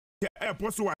Tunisia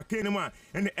airport so wakenema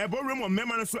and the eboremo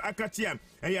member so akachia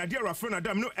eye ade Rafael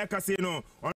Nadal no ekase no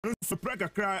on so praga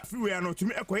kra freeway no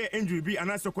tumi ekoye injury bi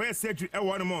anaso koye surgery e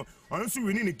won mo on so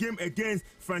winning the game against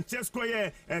Francesco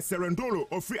Serendolo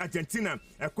of Argentina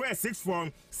ekoye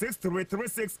 6-4 6-3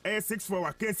 3-6 6-4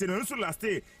 wakense no so last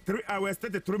day 3 hours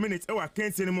 33 minutes e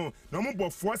wakense no no mo bo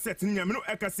 4 set nyame no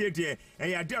ekase de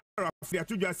eye ade Rafael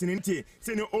to just in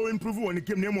say no improve on the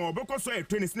game name because so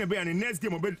training na be and next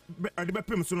game be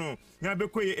pem so no na be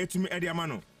koye etumi e de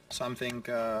amano something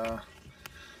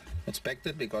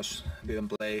expected because didn't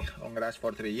play on grass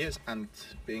for 3 years and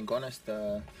being honest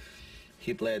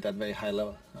he played at very high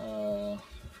level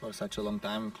for such a long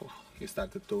time. He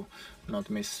started to not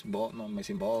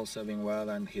missing balls, serving well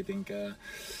and hitting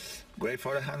great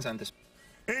forehands and the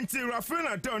Enti Rafael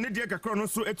Nadal ne de kakra no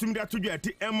so etum da todwa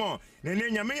ati emo ne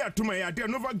ne nyame ya tuma ya de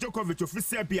Novak Djokovic of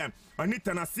Serbia ani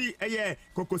tanasi eye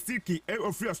Kokosiki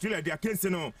of Australia de akense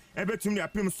no ebetum de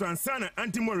apem so ansana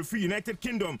anti-Murray Free United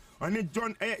Kingdom ani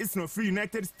John Isno Free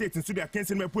United States nso de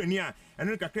akense no mepo ani a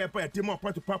eno kakra pa ya temo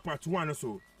part 1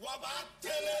 so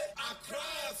Accra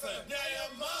FM,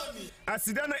 Mami.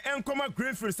 Asidana enkoma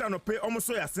Greenfield sa no pay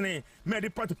omoso yasene me de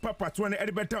part 1 e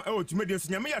de betan e o tumedie so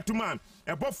nyame ya tuma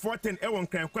e bo 14 e won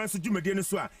kan kwan so dwumedie no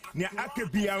so a ne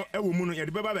akabia e wo mu no ye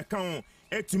de beba be kan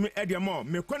etumi ediamo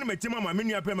me kwani mejema ma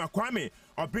menu apema Kwame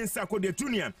Obinsa ko de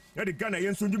junior e de Ghana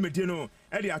yenso ndumedie no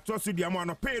e de atoso de amo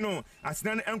no pay no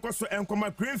asena ne enkoso enkoma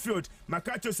Greenfield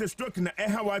makacho se stroke na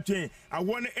eha watwen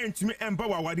awon entumi emba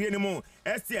wawade ne mo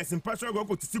STS mpasho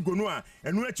go tisi gonu a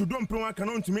enu echido mpon aka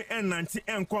no ntumi ennanti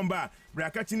enkomba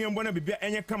brakachi ne mbona bibia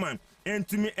enye kama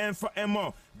entumi enfa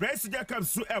emo Bryce Jacob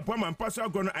su ebo ma mpasho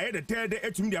go no aye de tede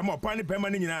etumi de amo pa ne bema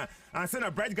ne nyina ansa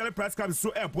na Bright Galley Plus Cup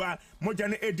su ebo moja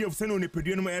ne edi of sene ne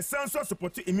pedue no e sanso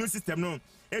support immune system no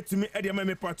etumi edi ama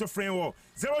me pato friend wo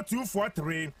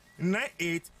 0243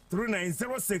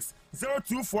 983906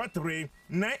 0243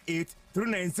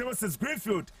 983906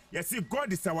 Greenfield. You see,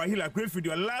 God is our healer. Greenfield,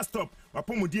 your last stop.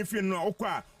 Wapomu fi no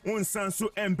okwa on sanso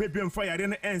baby fire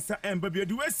then ensa baby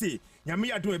do we see.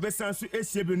 Nyame ado ebe sanso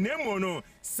esiebe nemo no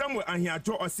somewhere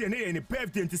ahiajo ose ne any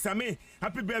birthday ntisame.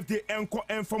 Happy birthday enko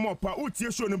enfomo pa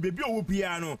utie show no baby owo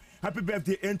bia no. Happy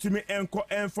birthday entumi enko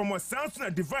enfomo sanso na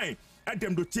divine.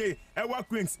 Adam Doche, Ewa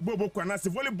Queens, Bobo Kwanasi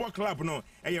Volleyball Club no,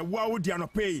 wow diano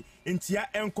pay, intia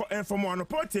enko enfomo no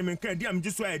potem and candiam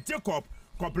just why Jacob,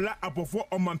 Kobla abofo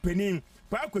omanpenin,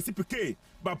 Pakwesi Pike,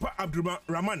 Baba Abdul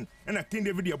Rahman, and a King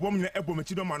David Abom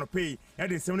Ebomachido mano pay,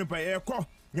 and in 70 by airco,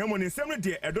 Yamon in 70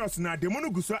 day, a dos na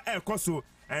demonugusa air coso,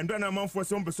 and done a month for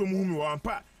some person whom you are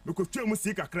because two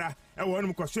music Accra, I want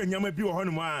to question Yama be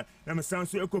Ohenewaa, and my son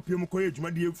so echo Pium Courage, my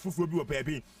dear Fufu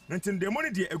baby, until the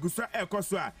money dear Augusta air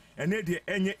coso, and they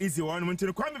any easy one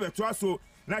until Kwame Apomasu,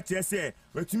 not yes, say,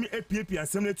 but to me a PP and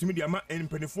similar to me the amount and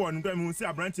penny for and don't say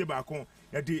a branch bacon,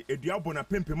 at the Diabona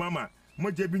Pimpe Mama,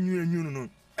 Mojabi new and you.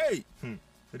 Hey,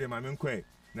 the Mamma Quay,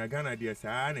 Nagana dear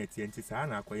Sana, Tienti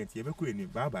Sana, quiet Queen,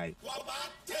 bye bye.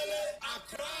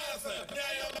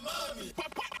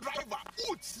 Papa driver,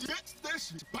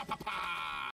 station, papa.